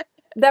 Yeah.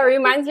 That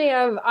reminds me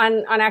of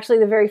on actually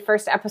the very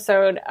first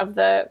episode of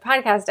the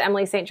podcast,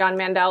 Emily St. John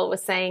Mandel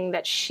was saying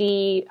that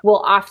she will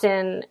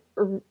often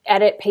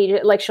edit pages,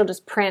 like she'll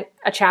just print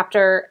a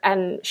chapter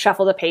and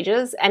shuffle the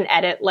pages and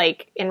edit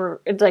like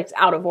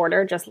out of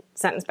order, just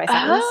sentence by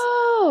sentence.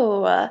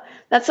 Oh,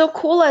 that's so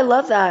cool. I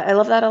love that. I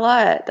love that a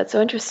lot. That's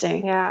so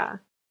interesting. Yeah.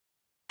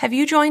 Have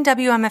you joined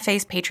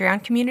WMFA's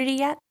Patreon community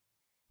yet?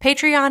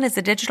 Patreon is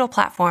a digital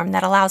platform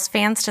that allows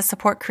fans to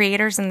support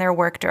creators and their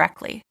work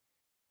directly.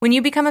 When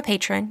you become a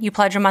patron, you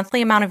pledge a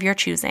monthly amount of your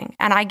choosing,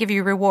 and I give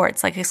you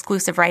rewards like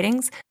exclusive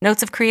writings,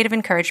 notes of creative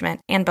encouragement,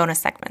 and bonus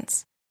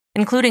segments,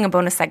 including a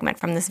bonus segment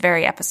from this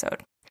very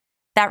episode.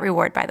 That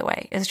reward, by the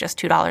way, is just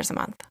 $2 a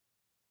month.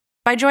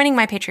 By joining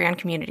my Patreon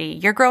community,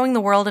 you're growing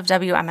the world of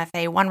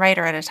WMFA one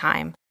writer at a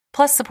time,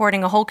 plus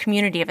supporting a whole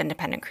community of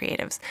independent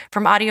creatives,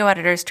 from audio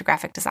editors to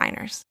graphic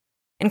designers.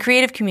 And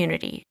creative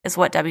community is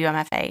what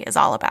WMFA is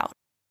all about.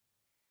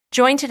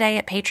 Join today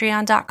at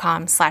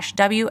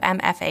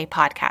patreon.com/WMFA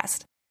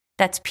podcast.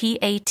 That's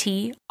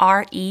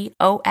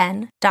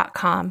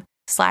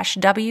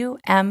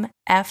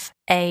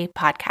patreon.com/WMFA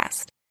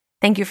podcast.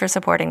 Thank you for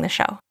supporting the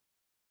show.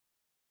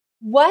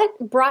 What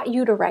brought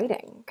you to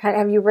writing?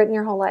 Have you written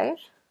your whole life?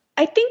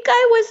 I think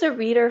I was a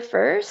reader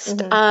first.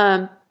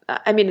 Mm-hmm.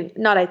 I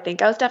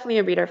was definitely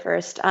a reader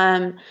first.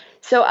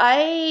 So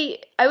I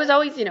was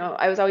always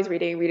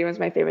reading. Reading was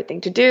my favorite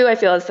thing to do. I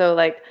feel as though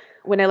like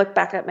when I look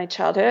back at my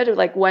childhood,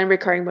 like one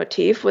recurring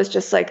motif was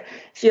just like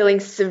feeling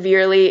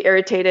severely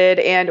irritated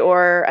and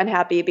or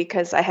unhappy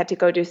because I had to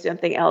go do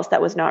something else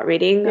that was not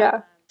reading.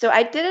 Yeah. So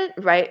I didn't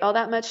write all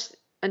that much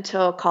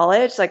until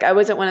college. Like I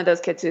wasn't one of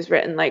those kids who's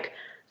written like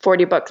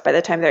 40 books by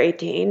the time they're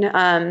 18.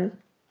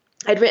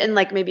 I'd written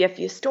like maybe a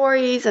few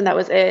stories and that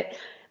was it.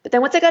 But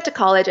then once I got to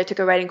college, I took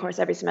a writing course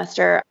every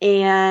semester.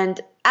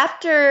 And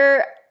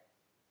after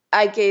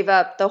I gave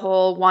up the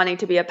whole wanting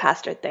to be a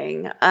pastor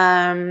thing,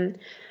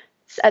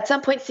 at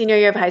some point senior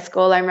year of high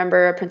school, I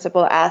remember a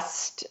principal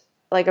asked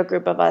like a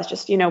group of us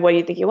just, what do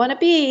you think you want to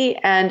be?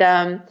 And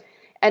I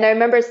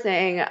remember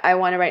saying, I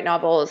want to write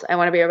novels. I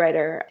want to be a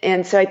writer.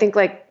 And so I think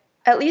like,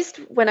 at least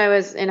when I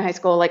was in high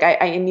school, like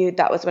I knew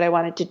that was what I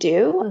wanted to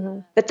do. Mm-hmm.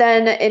 But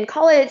then in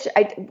college,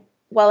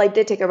 while I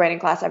did take a writing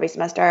class every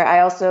semester,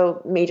 I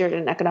also majored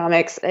in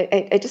economics.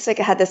 I just like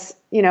had this,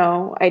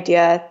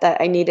 idea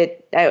that I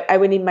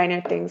would need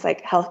minor things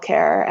like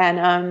healthcare and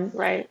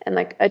and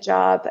like a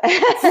job,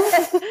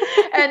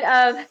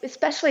 and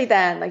especially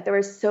then, like there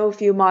were so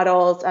few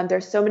models.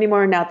 There's so many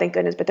more now, thank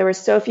goodness, but there were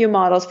so few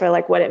models for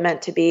like what it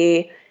meant to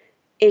be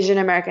Asian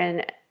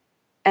American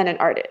and an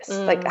artist,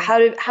 like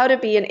how to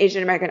be an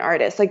Asian American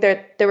artist. Like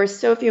there were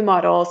so few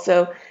models.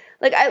 So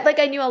like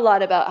I knew a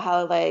lot about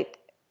how like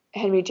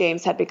Henry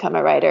James had become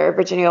a writer,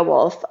 Virginia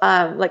Woolf,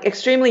 like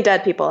extremely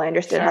dead people. I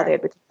understood how they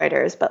had become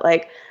writers, but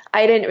like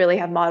I didn't really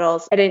have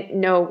models. I didn't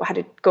know how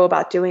to go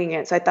about doing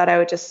it. So I thought I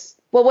would just,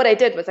 well, what I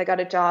did was I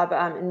got a job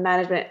in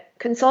management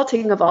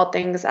consulting of all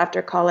things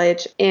after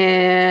college.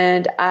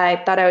 And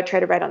I thought I would try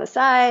to write on the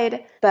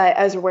side, but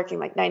I was working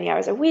like 90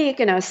 hours a week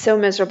and I was so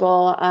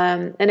miserable.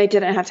 And I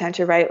didn't have time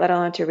to write, let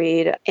alone to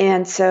read.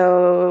 And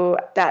so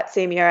that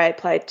same year I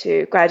applied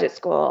to graduate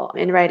school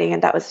in writing.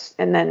 And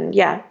then,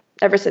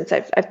 ever since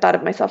I've thought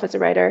of myself as a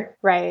writer.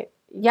 Right.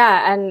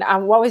 Yeah.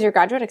 And what was your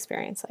graduate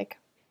experience like?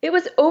 It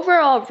was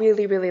overall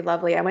really, really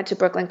lovely. I went to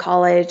Brooklyn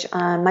College.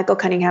 Michael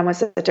Cunningham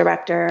was the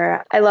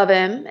director. I love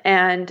him,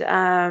 and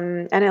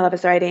I love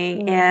his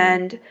writing.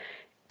 And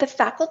the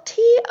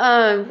faculty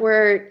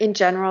were, in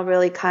general,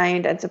 really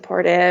kind and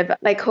supportive.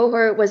 My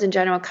cohort was, in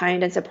general,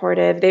 kind and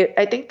supportive.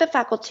 I think the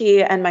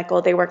faculty and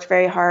Michael, they worked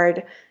very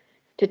hard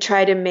to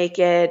try to make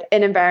it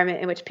an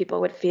environment in which people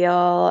would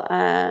feel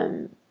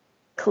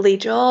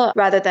collegial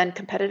rather than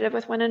competitive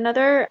with one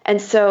another.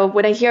 And so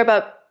when I hear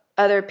about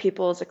other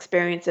people's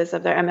experiences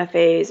of their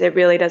MFAs, it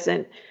really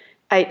doesn't,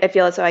 I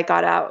feel as though I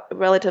got out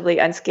relatively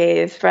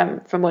unscathed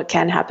from what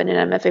can happen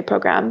in MFA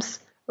programs.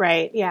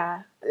 Right.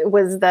 Yeah.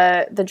 Was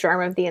the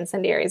germ of the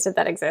incendiaries, did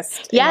that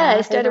exist? Yeah,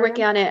 I started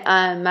working on it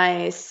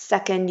my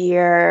second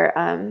year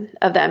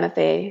of the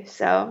MFA.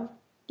 So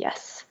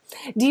yes.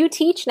 Do you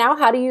teach now?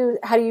 How do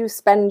you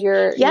spend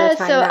your time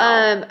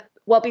now?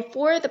 Well,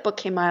 before the book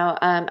came out,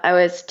 I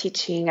was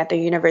teaching at the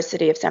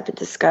University of San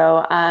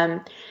Francisco.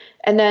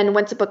 And then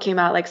once the book came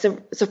out, so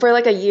for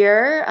like a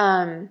year,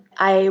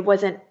 I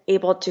wasn't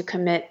able to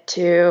commit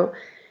to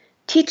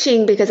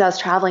teaching because I was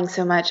traveling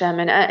so much.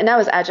 And I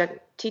was adjunct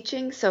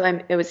teaching, so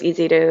it was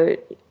easy to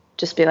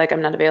just be like,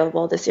 I'm not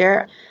available this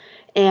year.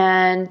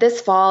 And this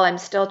fall, I'm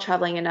still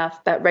traveling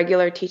enough, but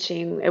regular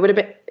teaching, it would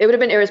have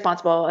been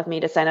irresponsible of me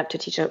to sign up to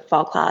teach a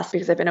fall class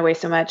because I've been away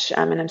so much,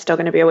 and I'm still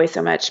going to be away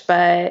so much.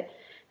 But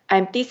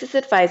I'm thesis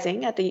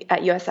advising at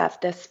USF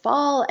this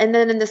fall. And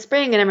then in the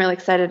spring, and I'm really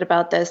excited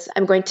about this,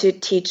 I'm going to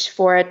teach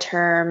for a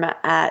term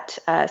at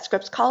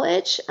Scripps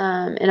College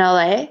in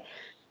LA,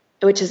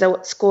 which is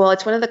a school.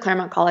 It's one of the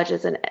Claremont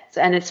colleges, and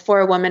it's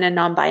for women and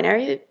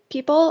non-binary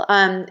people.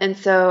 And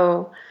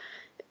so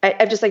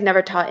I've just like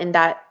never taught in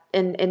that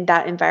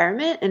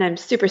environment, and I'm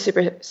super,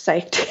 super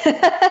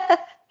psyched.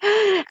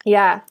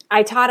 Yeah.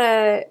 I taught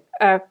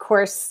a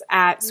course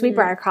at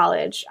Sweetbriar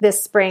College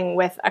this spring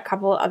with a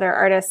couple other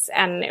artists,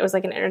 and it was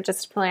like an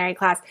interdisciplinary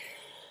class.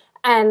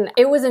 And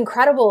it was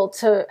incredible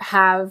to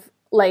have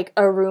like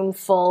a room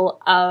full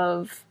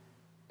of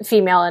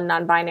female and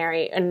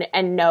non-binary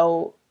and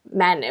no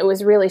men. It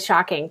was really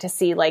shocking to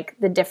see like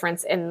the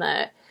difference in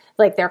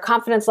their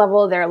confidence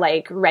level, their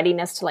like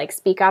readiness to like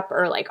speak up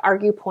or like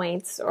argue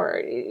points,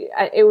 or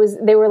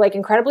they were like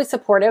incredibly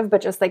supportive,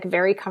 but just like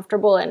very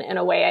comfortable in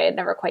a way I had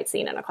never quite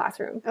seen in a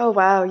classroom. Oh,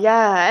 wow.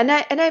 Yeah. And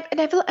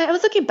I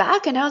was looking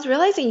back and I was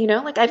realizing,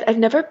 like I've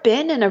never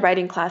been in a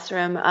writing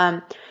classroom,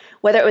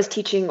 whether it was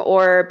teaching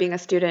or being a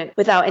student,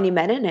 without any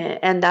men in it.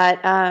 And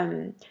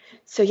that,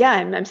 so yeah,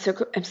 I'm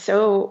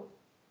so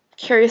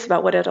curious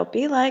about what it'll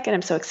be like, and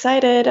I'm so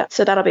excited.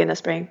 So that'll be in the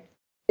spring.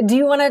 Do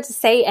you want to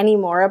say any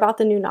more about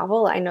the new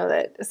novel? I know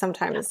that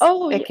sometimes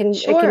it can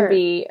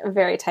be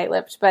very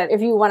tight-lipped, but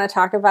if you want to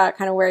talk about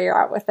kind of where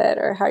you're at with it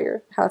or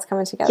how it's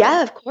coming together.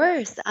 Yeah, of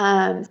course.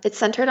 It's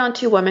centered on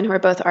two women who are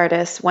both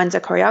artists. One's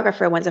a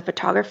choreographer, one's a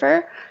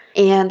photographer,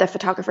 and the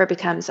photographer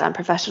becomes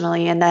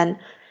professionally and then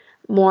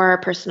more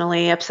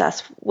personally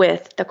obsessed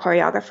with the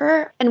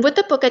choreographer. And with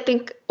the book, I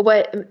think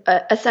what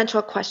a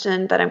central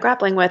question that I'm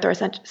grappling with, or a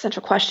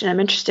central question I'm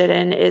interested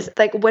in, is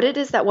like what it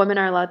is that women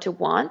are allowed to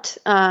want,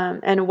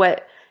 and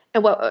what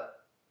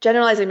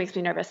generalizing makes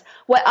me nervous.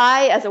 What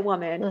I, as a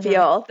woman,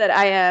 feel that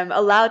I am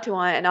allowed to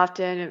want and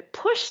often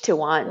pushed to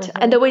want,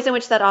 and the ways in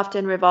which that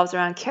often revolves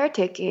around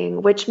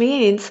caretaking, which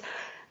means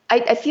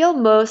I feel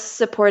most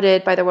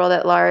supported by the world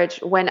at large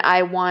when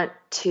I want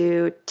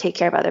to take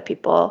care of other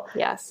people.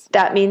 Yes.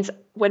 That means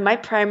when my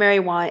primary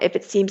want, if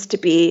it seems to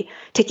be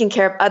taking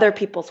care of other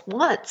people's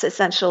wants,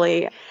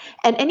 essentially.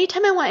 And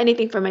anytime I want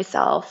anything for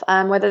myself,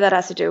 whether that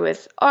has to do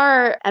with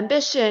art,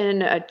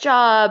 ambition, a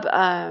job,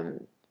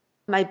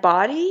 my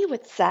body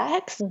with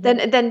sex,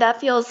 then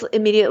that feels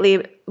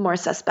immediately more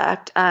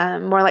suspect,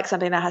 more like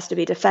something that has to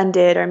be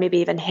defended or maybe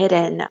even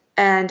hidden.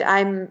 And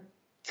I'm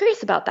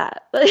curious about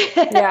that.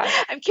 Yeah.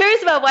 I'm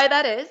curious about why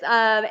that is.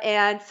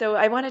 And so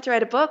I wanted to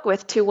write a book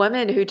with two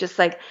women who just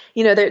like,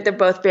 they're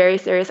both very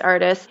serious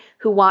artists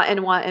who want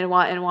and want and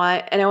want and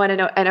want. And I want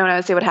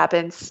to see what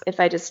happens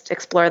if I just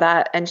explore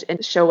that and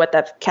show what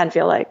that can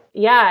feel like.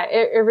 Yeah.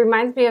 It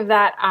reminds me of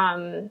that.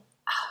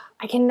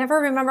 I can never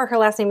remember her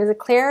last name. Is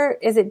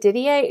it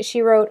Didier?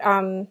 She wrote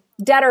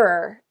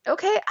Detterer.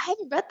 Okay, I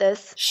haven't read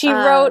this. She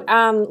wrote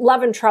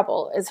Love and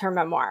Trouble is her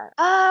memoir.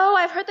 Oh,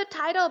 I've heard the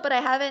title, but I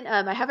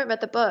haven't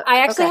read the book. I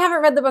actually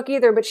haven't read the book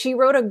either, but she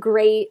wrote a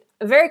great,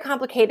 very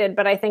complicated,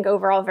 but I think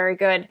overall very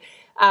good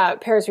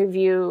Paris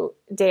Review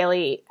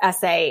daily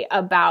essay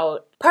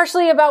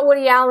partially about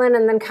Woody Allen,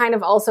 and then kind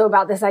of also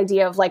about this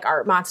idea of like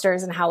art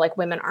monsters and how like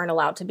women aren't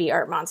allowed to be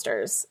art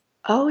monsters.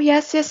 Oh,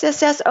 yes, yes,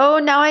 yes, yes. Oh,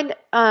 now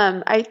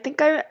I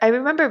think I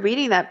remember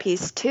reading that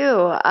piece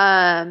too.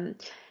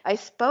 I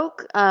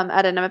spoke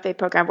at an MFA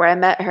program where I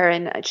met her,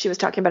 and she was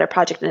talking about her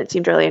project, and it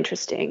seemed really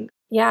interesting.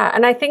 Yeah,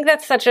 and I think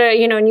that's such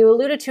a, and you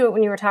alluded to it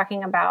when you were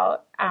talking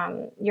about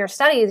your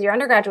studies, your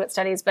undergraduate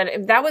studies,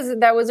 but that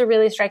was a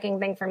really striking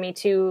thing for me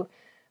too.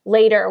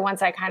 Later,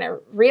 once I kind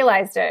of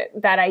realized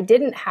it, that I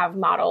didn't have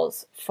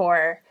models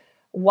for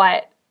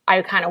what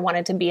I kind of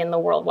wanted to be in the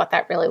world, what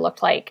that really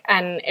looked like.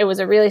 And it was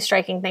a really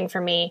striking thing for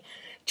me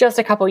just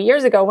a couple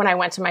years ago when I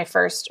went to my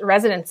first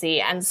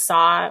residency and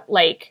saw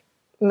like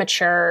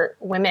mature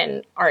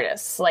women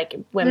artists,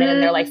 like women in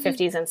their like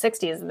 50s and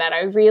 60s, that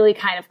I really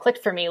kind of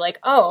clicked for me, like,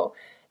 oh,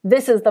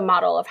 this is the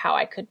model of how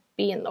I could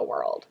be in the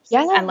world.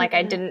 Yeah. And like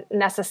I didn't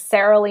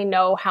necessarily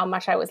know how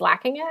much I was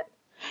lacking it.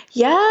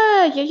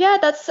 Yeah.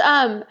 That's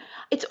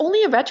it's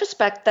only in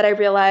retrospect that I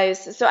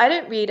realized. So I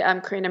didn't read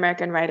Korean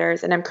American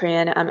writers, and I'm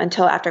Korean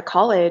until after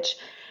college.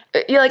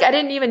 Like I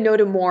didn't even know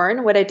to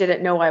mourn what I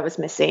didn't know I was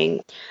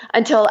missing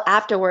until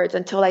afterwards,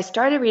 until I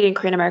started reading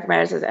Korean American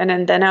writers,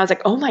 and then I was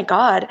like, oh my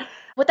God.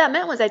 What that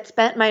meant was I'd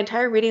spent my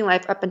entire reading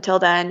life up until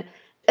then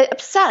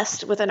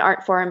obsessed with an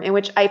art form in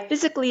which I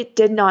physically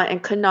did not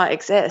and could not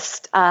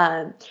exist.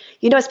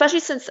 Especially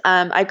since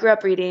I grew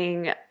up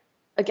reading,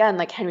 again,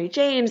 like Henry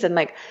James and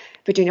like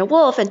Virginia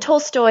Woolf and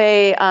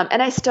Tolstoy.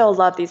 And I still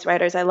love these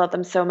writers. I love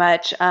them so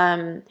much.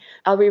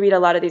 I'll reread a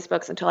lot of these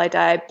books until I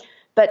die.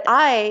 But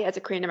I, as a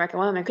Korean American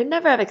woman, could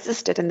never have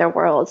existed in their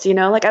worlds,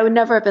 like I would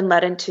never have been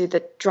let into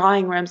the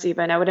drawing rooms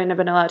even. I wouldn't have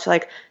been allowed to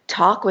like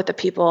talk with the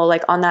people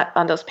like on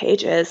those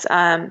pages.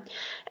 And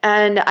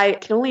I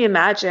can only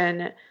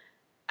imagine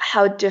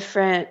how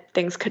different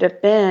things could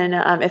have been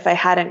if I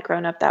hadn't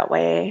grown up that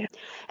way.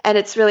 And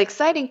it's really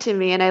exciting to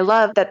me. And I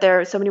love that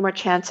there are so many more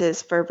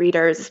chances for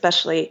readers,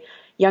 especially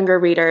younger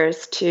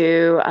readers,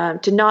 to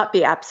not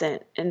be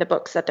absent in the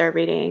books that they're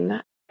reading.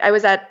 I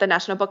was at the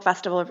National Book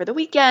Festival over the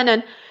weekend,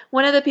 and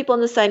one of the people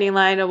in the signing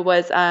line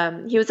was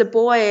he was a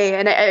boy,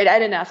 and I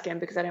didn't ask him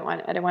because I didn't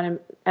want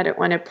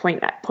to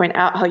point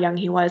out how young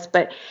he was,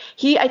 but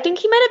I think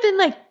he might have been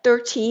like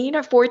 13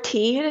 or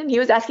 14, and he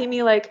was asking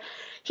me like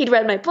he'd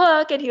read my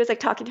book, and he was like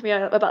talking to me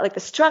about like the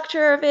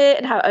structure of it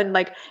and how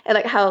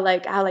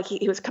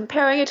he was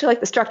comparing it to like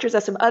the structures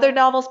of some other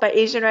novels by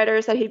Asian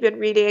writers that he'd been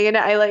reading, and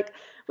I like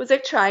was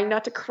like trying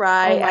not to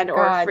cry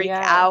or freak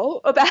out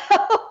about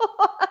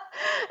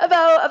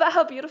about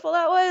how beautiful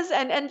that was,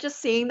 and just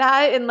seeing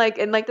that in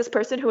this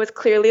person who was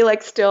clearly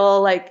like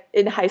still like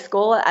in high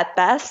school at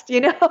best,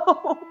 Yeah.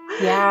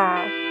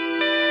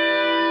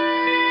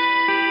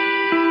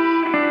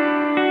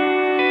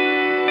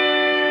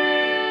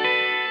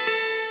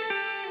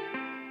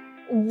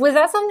 Was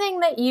that something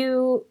that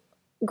you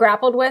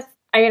grappled with?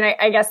 I mean,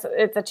 I guess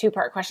it's a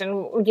two-part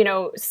question,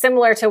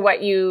 similar to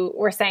what you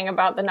were saying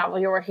about the novel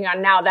you're working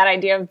on now, that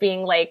idea of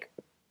being like,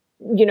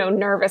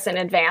 nervous in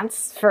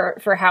advance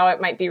for how it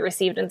might be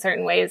received in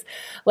certain ways.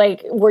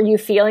 Like, were you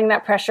feeling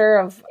that pressure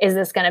of, is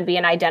this going to be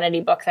an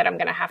identity book that I'm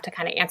going to have to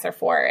kind of answer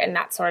for in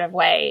that sort of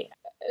way?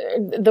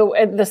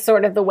 The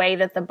sort of the way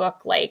that the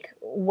book like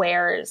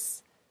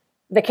wears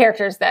the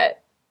characters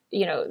that,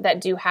 that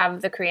do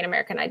have the Korean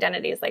American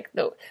identities, like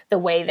the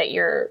way that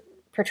you're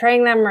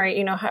portraying them, or,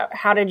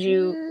 how did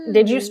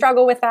you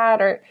struggle with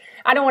that? Or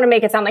I don't want to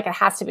make it sound like it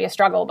has to be a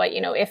struggle, but,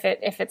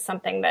 if it's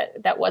something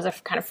that was a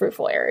kind of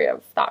fruitful area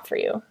of thought for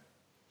you.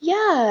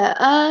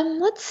 Yeah.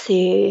 Let's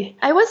see.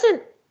 I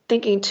wasn't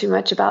thinking too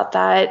much about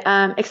that,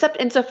 except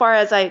insofar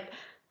as I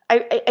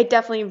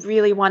definitely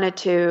really wanted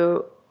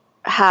to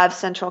have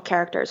central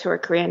characters who are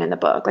Korean in the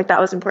book. Like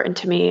that was important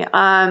to me.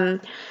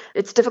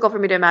 It's difficult for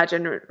me to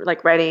imagine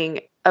like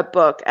writing a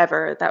book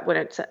ever that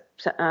wouldn't,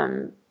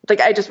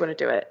 I just wouldn't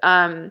do it.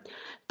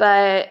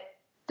 But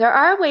there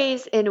are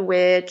ways in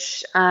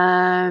which, so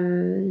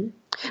I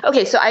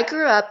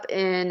grew up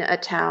in a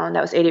town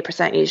that was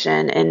 80%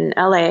 Asian in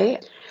LA.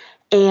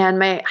 And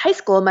my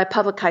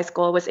public high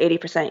school was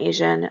 80%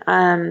 Asian,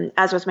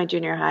 as was my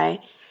junior high.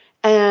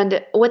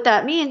 And what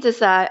that means is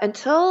that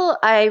until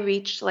I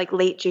reached like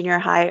late junior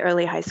high,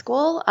 early high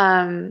school,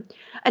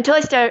 until I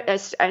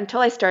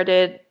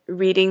started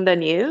reading the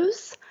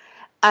news,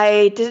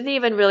 I didn't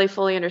even really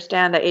fully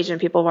understand that Asian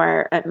people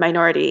were a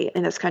minority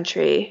in this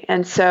country.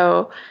 And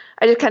so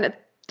I just kind of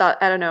thought,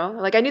 I don't know,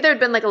 like I knew there had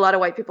been like a lot of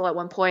white people at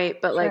one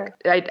point, but like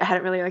I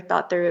hadn't really like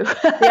thought through.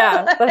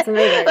 Yeah, that's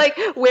amazing. Like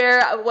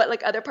what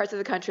like other parts of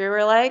the country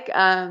were like.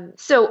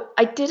 So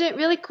I didn't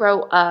really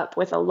grow up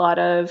with a lot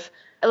of,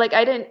 like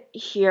I didn't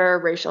hear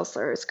racial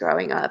slurs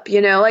growing up,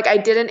 like I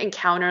didn't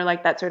encounter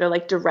like that sort of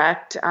like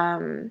direct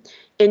in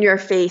your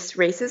face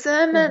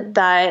racism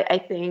that I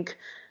think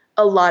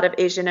a lot of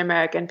Asian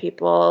American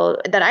people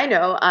that I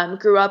know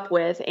grew up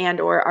with and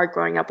or are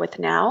growing up with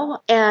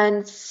now.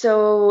 And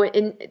so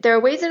there are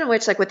ways in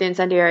which like with the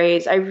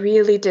Incendiaries, I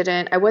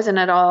wasn't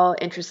at all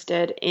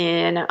interested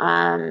in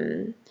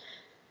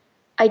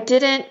I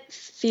didn't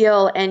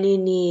feel any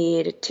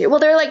need to. Well,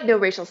 there are like no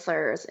racial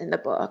slurs in the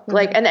book.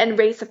 Like, and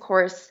race, of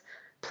course,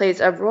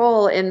 plays a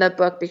role in the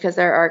book because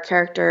there are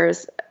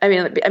characters. I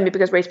mean,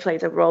 because race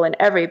plays a role in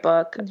every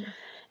book.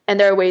 And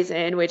there are ways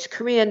in which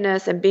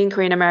Koreanness and being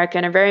Korean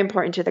American are very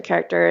important to the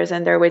characters.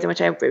 And there are ways in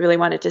which I really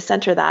wanted to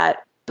center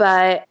that.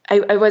 But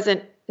I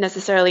wasn't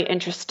necessarily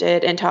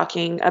interested in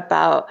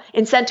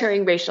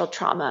centering racial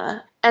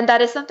trauma. And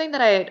that is something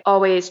that I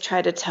always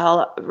try to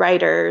tell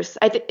writers,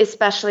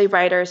 especially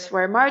writers who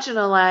are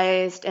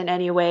marginalized in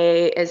any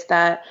way, is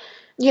that,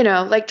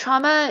 like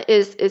trauma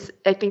is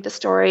I think the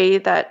story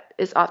that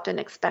is often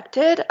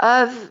expected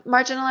of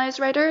marginalized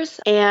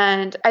writers.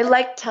 And I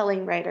like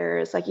telling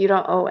writers, like, you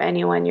don't owe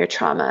anyone your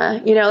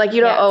trauma, like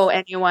you don't owe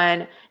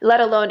anyone,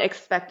 let alone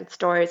expected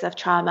stories of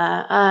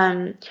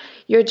trauma.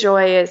 Your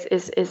joy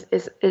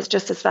is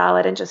just as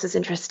valid and just as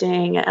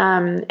interesting.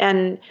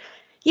 And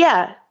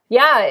yeah.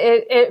 Yeah,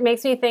 it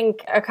makes me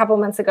think a couple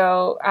months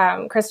ago,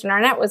 Kristen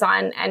Arnett was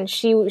on, and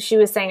she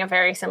was saying a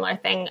very similar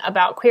thing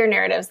about queer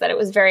narratives, that it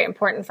was very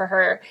important for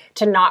her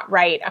to not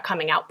write a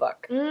coming out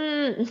book.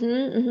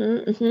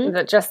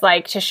 That just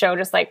like to show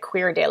just like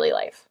queer daily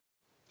life.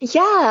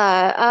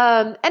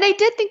 Yeah. And I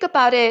did think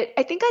about it.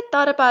 I think I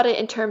thought about it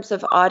in terms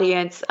of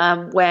audience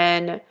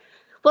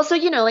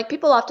like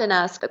people often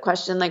ask the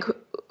question, like,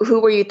 who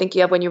were you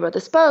thinking of when you wrote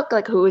this book?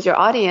 Like, who was your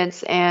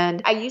audience?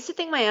 And I used to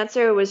think my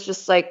answer was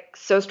just like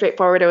so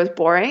straightforward. It was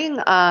boring.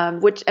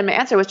 And my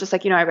answer was just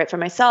like, I write for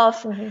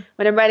myself. When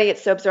I'm writing,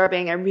 it's so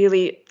absorbing.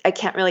 I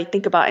can't really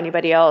think about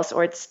anybody else,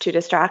 or it's too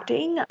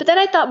distracting. But then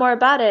I thought more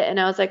about it, and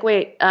I was like,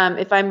 wait,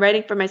 if I'm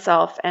writing for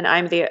myself and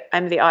I'm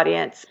the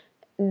audience,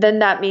 then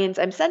that means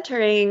I'm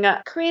centering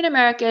Korean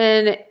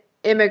American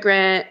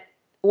immigrant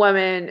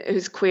woman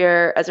who's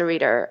queer as a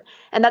reader.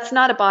 And that's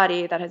not a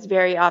body that has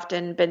very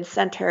often been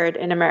centered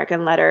in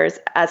American letters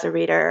as a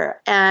reader.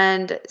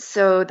 And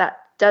so that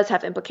does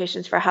have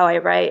implications for how I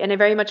write. And I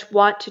very much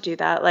want to do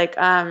that. Like,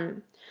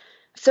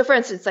 so for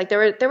instance, like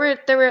there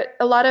were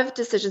a lot of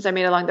decisions I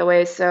made along the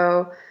way.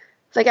 So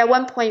like at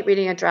one point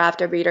reading a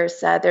draft, a reader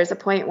said there's a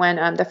point when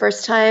the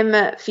first time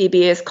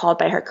Phoebe is called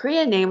by her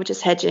Korean name, which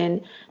is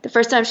Haejin, the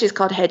first time she's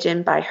called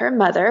Haejin by her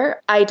mother,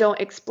 I don't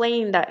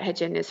explain that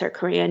Haejin is her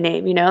Korean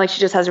name, like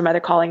she just has her mother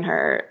calling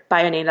her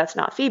by a name that's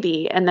not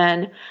Phoebe. And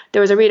then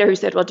there was a reader who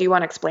said, well, do you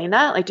want to explain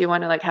that? Like, do you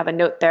want to like have a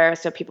note there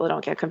so people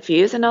don't get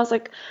confused? And I was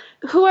like,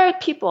 who are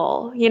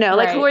people?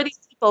 Like who are these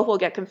people who will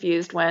get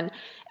confused when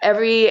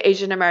every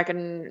Asian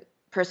American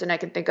person I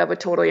can think of would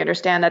totally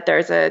understand that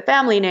there's a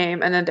family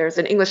name and then there's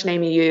an English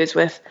name you use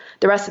with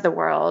the rest of the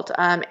world.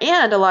 And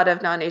a lot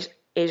of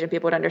non-Asian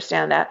people would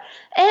understand that.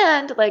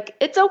 And like,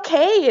 it's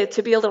okay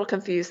to be a little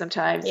confused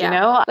sometimes,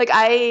 Like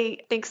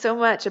I think so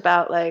much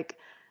about like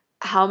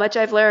how much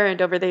I've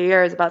learned over the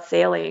years about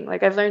sailing.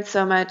 Like I've learned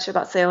so much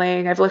about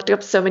sailing. I've looked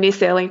up so many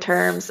sailing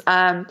terms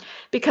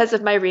because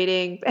of my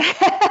reading.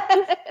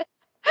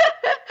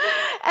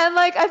 And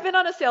like I've been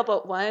on a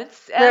sailboat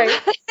once, and,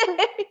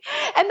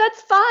 and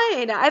that's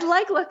fine. I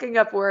like looking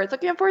up words.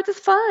 Looking up words is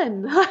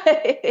fun.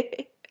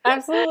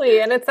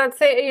 Absolutely, and it's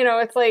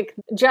it's like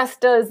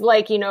just as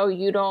like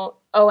you don't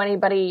owe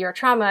anybody your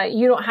trauma.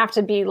 You don't have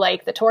to be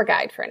like the tour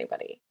guide for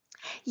anybody.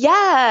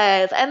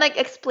 Yes, and like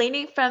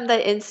explaining from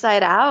the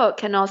inside out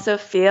can also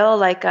feel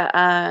like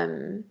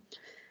I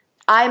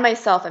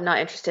myself am not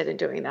interested in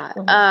doing that,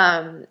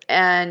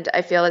 and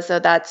I feel as though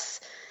that's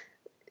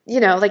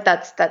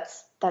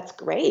that's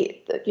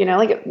great.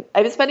 Like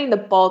I've been spending the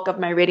bulk of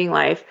my reading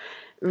life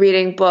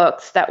reading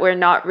books that were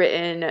not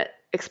written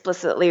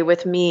explicitly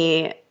with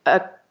me,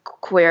 a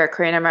queer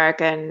Korean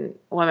American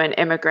woman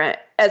immigrant,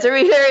 as a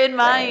reader in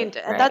mind.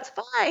 And that's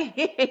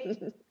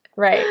fine.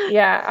 Right.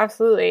 Yeah,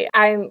 absolutely.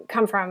 I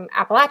come from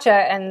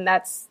Appalachia, and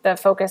that's the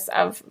focus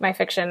of my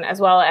fiction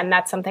as well. And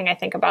that's something I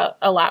think about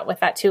a lot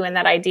with that too. And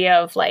that idea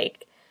of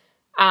like,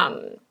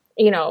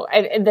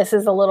 this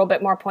is a little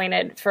bit more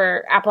pointed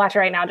for Appalachia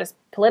right now, just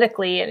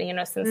politically,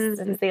 and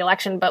since the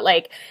election. But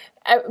like,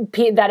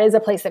 that is a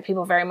place that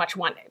people very much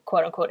want,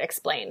 quote unquote,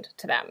 explained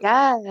to them.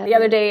 Yeah. The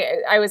other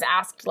day, I was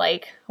asked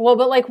like, well,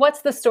 but like,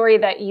 what's the story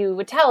that you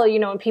would tell?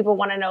 And people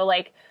want to know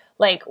like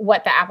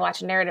what the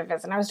Appalachian narrative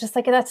is, and I was just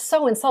like, that's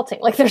so insulting.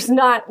 Like, there's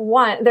not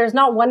one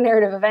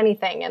narrative of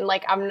anything, and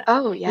like,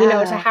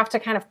 to have to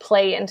kind of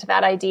play into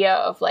that idea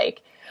of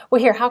like,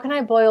 well, here, how can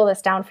I boil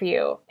this down for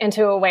you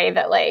into a way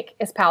that like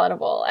is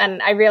palatable?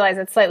 And I realize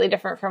it's slightly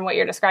different from what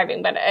you're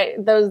describing, but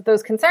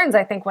those concerns,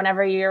 I think,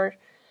 whenever you're,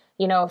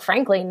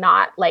 frankly,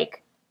 not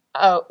like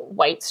a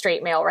white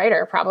straight male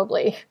writer,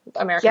 probably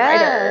American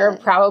writer, you're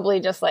probably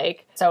just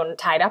like so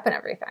tied up in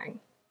everything.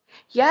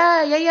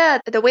 Yeah.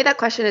 The way that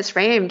question is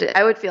framed,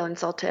 I would feel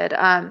insulted.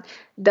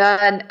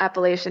 The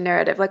Appalachian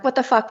narrative, like, what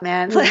the fuck,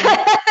 man?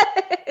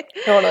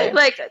 Totally.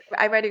 Like,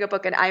 I'm writing a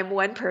book and I'm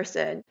one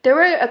person. There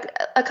were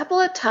a couple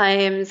of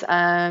times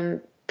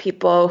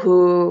people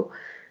who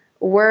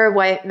were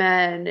white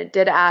men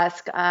did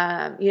ask,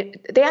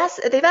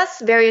 they've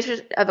asked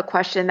variations of a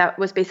question that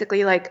was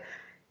basically like,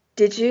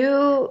 did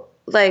you,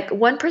 like,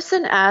 one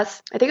person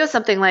asked, I think it was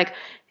something like,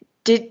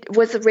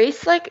 was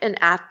race like an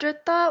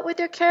afterthought with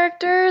your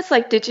characters?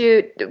 Like,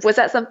 was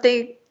that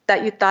something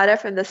that you thought of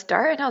from the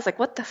start? And I was like,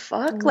 what the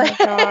fuck? Oh my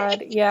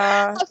God.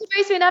 Yeah. How could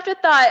race be an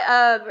afterthought?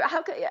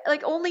 How could,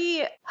 like,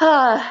 only,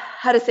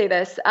 how to say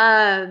this?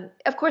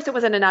 Of course it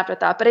wasn't an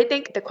afterthought, but I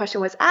think the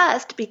question was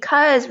asked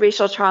because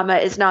racial trauma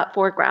is not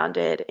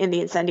foregrounded in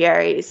the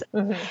Incendiaries.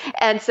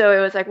 And so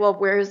it was like, well,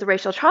 where's the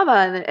racial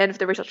trauma? And if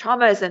the racial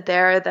trauma isn't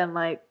there, then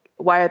like,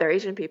 why are there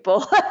Asian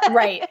people?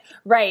 Right.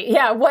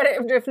 Yeah. What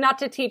if not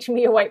to teach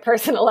me a white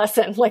person a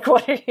lesson? Like,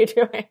 what are you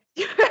doing?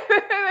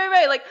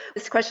 Right. Like,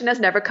 this question has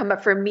never come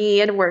up for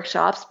me in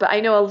workshops, but I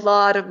know a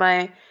lot of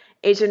my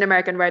Asian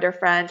American writer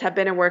friends have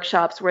been in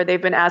workshops where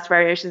they've been asked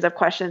variations of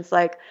questions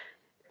like,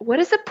 what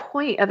is the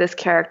point of this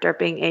character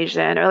being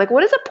Asian? Or like,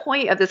 what is the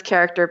point of this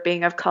character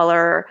being of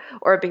color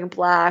or being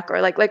Black?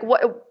 Or like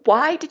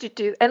why did you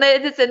do? And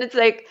it's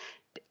like,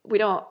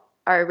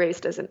 our race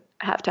doesn't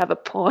have to have a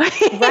point.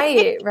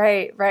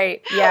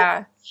 Right.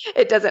 Yeah.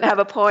 It doesn't have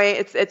a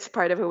point. It's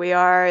part of who we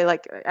are.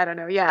 Like, I don't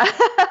know. Yeah.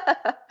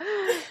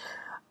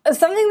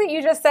 Something that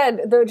you just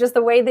said, though, just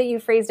the way that you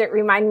phrased it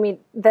reminded me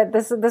that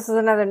this is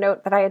another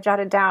note that I had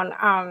jotted down.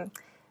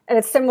 And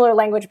it's similar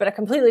language, but a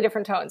completely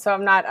different tone. So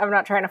I'm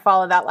not trying to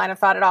follow that line of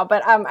thought at all.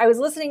 But I was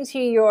listening to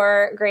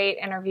your great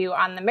interview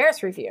on the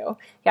Maris Review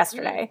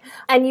yesterday,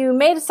 and you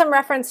made some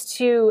reference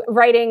to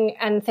writing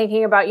and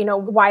thinking about,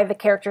 why the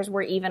characters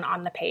were even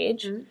on the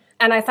page.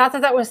 And I thought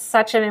that was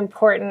such an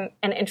important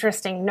and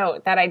interesting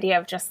note, that idea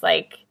of just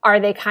like, are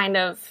they kind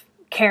of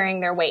carrying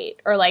their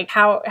weight, or like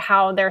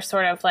how they're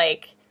sort of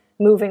like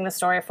moving the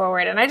story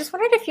forward. And I just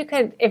wondered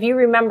if you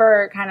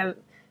remember kind of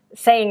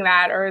saying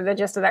that, or the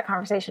gist of that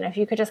conversation, if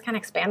you could just kind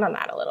of expand on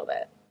that a little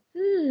bit.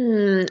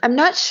 I'm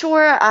not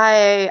sure.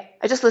 I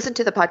just listened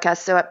to the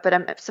podcast, but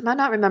I'm somehow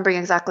not remembering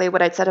exactly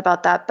what I'd said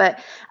about that. But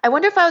I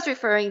wonder if I was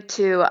referring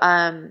to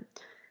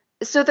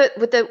so that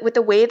with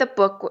the way the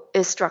book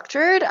is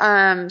structured.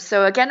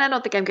 So again, I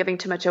don't think I'm giving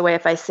too much away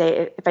if I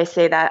say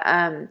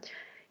that.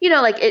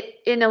 Like it,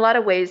 in a lot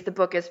of ways, the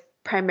book is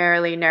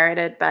primarily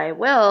narrated by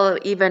Will,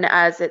 even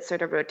as it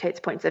sort of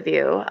rotates points of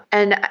view.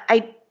 And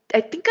I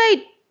think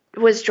I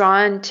was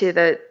drawn to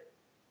the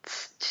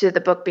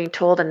book being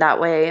told in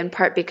that way, in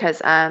part because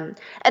and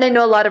I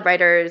know a lot of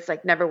writers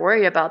like never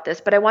worry about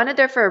this, but I wanted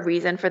there for a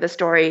reason for the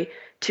story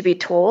to be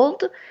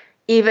told,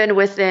 even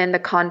within the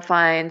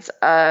confines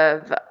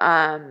of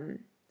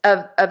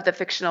the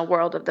fictional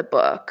world of the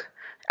book.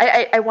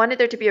 I wanted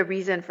there to be a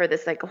reason for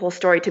this like whole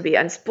story to be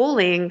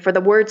unspooling, for the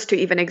words to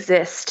even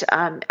exist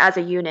as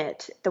a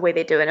unit, the way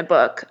they do in a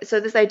book. So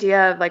this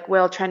idea of like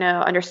Will trying to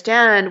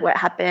understand what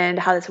happened,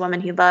 how this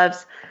woman he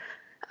loves,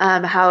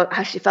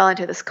 how she fell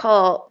into this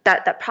cult,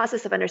 that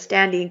process of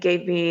understanding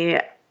gave me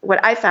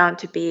what I found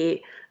to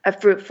be a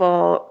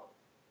fruitful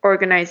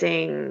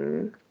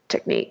organizing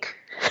technique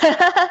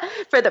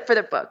for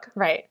the book.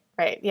 Right.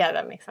 Yeah,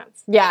 that makes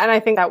sense. Yeah, and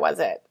I think that was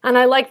it. And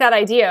I like that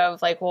idea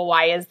of like, well,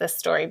 why is this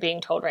story being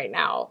told right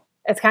now?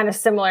 It's kind of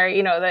similar,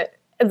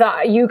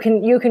 that you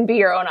can be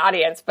your own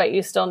audience, but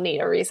you still need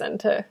a reason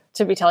to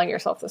be telling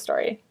yourself the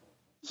story.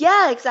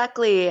 Yeah,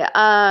 exactly.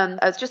 I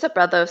was just at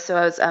Breadloaf, so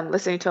I was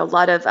listening to a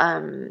lot of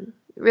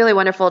really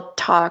wonderful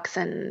talks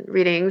and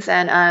readings.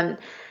 And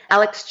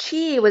Alex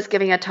Chi was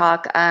giving a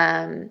talk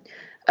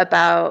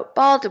about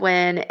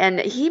Baldwin, and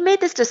he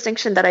made this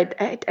distinction that I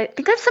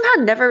think I've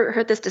somehow never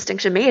heard this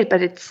distinction made,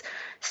 but it's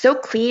so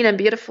clean and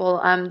beautiful.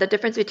 The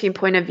difference between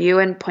point of view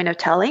and point of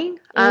telling.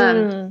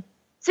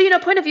 So,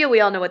 point of view, we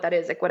all know what that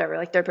is, like whatever,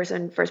 like third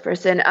person, first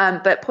person.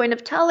 But point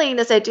of telling,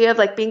 this idea of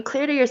like being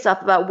clear to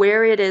yourself about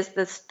where it is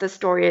the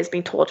story is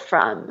being told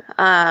from,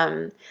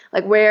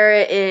 like where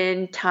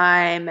in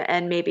time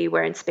and maybe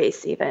where in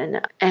space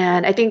even.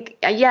 And I think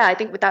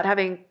without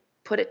having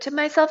put it to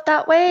myself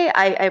that way,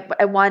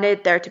 I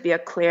wanted there to be a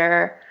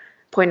clear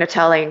point of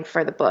telling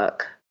for the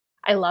book.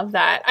 I love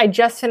that. I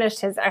just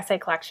finished his essay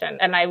collection,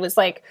 and I was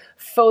like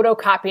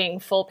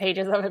photocopying full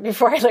pages of it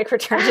before I like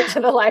returned it to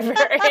the library.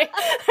 I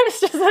was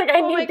just like, I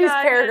need these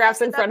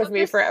paragraphs in front of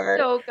me forever.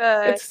 So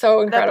good. It's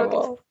so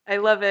incredible. I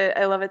love it.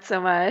 I love it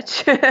so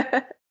much.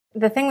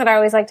 The thing that I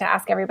always like to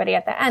ask everybody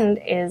at the end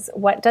is,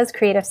 what does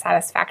creative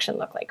satisfaction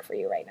look like for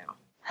you right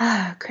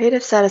now?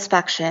 Creative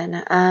satisfaction.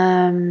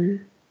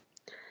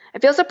 I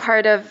feel so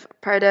part of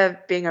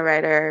being a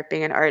writer,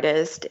 being an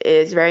artist,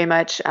 is very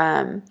much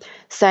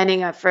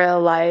signing up for a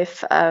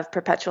life of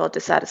perpetual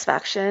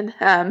dissatisfaction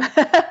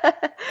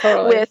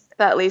with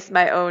at least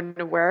my own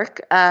work.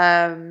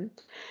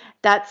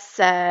 That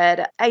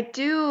said, I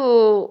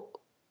do,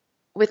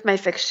 with my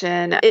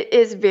fiction, it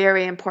is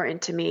very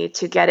important to me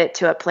to get it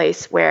to a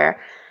place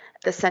where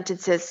the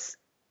sentences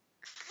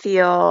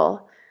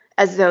feel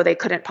as though they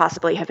couldn't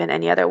possibly have been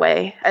any other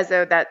way, as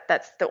though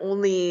that's the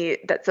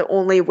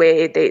only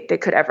way they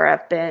could ever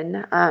have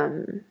been.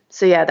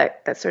 So yeah,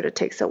 that sort of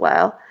takes a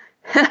while.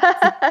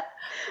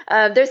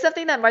 There's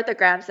something that Martha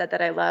Graham said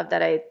that I love,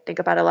 that I think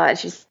about a lot. And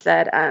she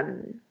said,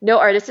 no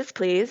artist is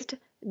pleased,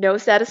 no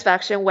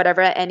satisfaction,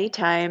 whatever, at any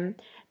time.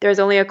 There's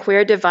only a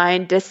queer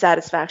divine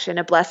dissatisfaction,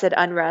 a blessed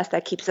unrest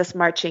that keeps us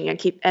marching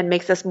and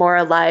makes us more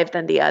alive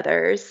than the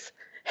others.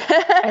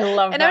 I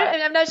love and that.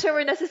 I'm not sure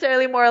we're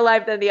necessarily more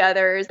alive than the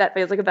others. That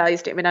feels like a value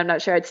statement I'm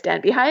not sure I'd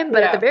stand behind,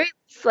 but at the very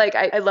least, like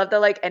I love the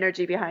like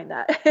energy behind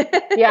that.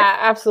 Yeah,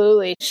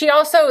 absolutely. She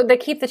also, the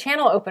keep the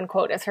channel open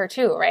quote is her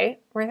too, right?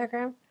 Martha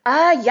Graham?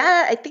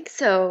 Yeah, I think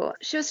so.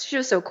 She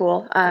was so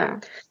cool.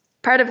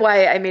 Part of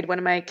why I made one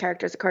of my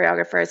characters a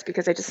choreographer is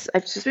because I've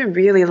just been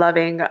really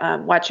loving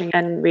watching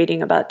and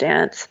reading about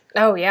dance.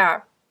 Oh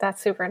yeah,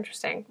 that's super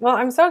interesting. Well,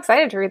 I'm so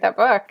excited to read that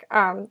book.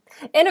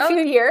 In a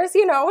few years,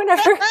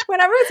 whenever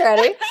it's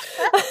ready.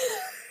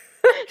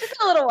 Just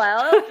a little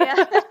while.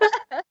 Yeah.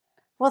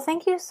 Well,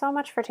 thank you so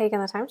much for taking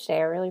the time today.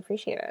 I really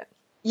appreciate it.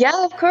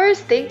 Yeah, of course.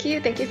 Thank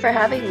you. Thank you for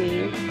having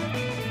me.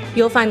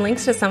 You'll find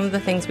links to some of the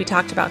things we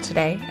talked about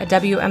today at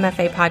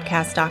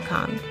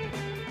WMFApodcast.com.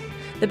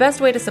 The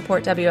best way to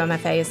support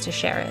WMFA is to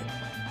share it.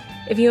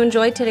 If you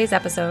enjoyed today's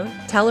episode,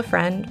 tell a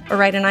friend or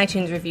write an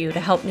iTunes review to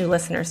help new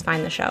listeners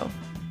find the show.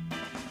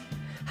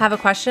 Have a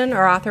question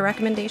or author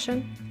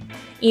recommendation?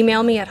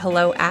 Email me at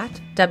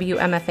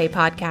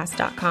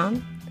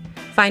hello@WMFApodcast.com.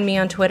 Find me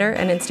on Twitter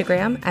and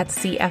Instagram at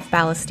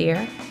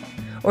CFBallestier,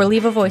 or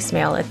leave a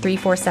voicemail at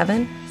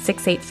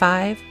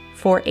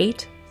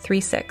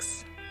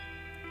 347-685-4836.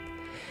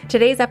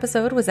 Today's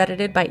episode was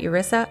edited by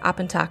Irissa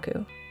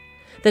Apentaku.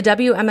 The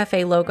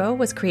WMFA logo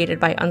was created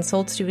by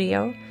Unsold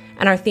Studio,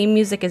 and our theme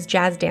music is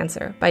Jazz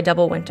Dancer by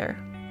Double Winter.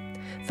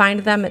 Find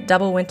them at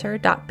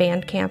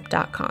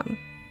doublewinter.bandcamp.com.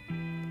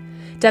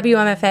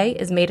 WMFA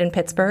is made in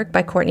Pittsburgh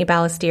by Courtney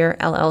Ballestier,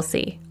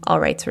 LLC.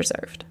 All rights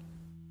reserved.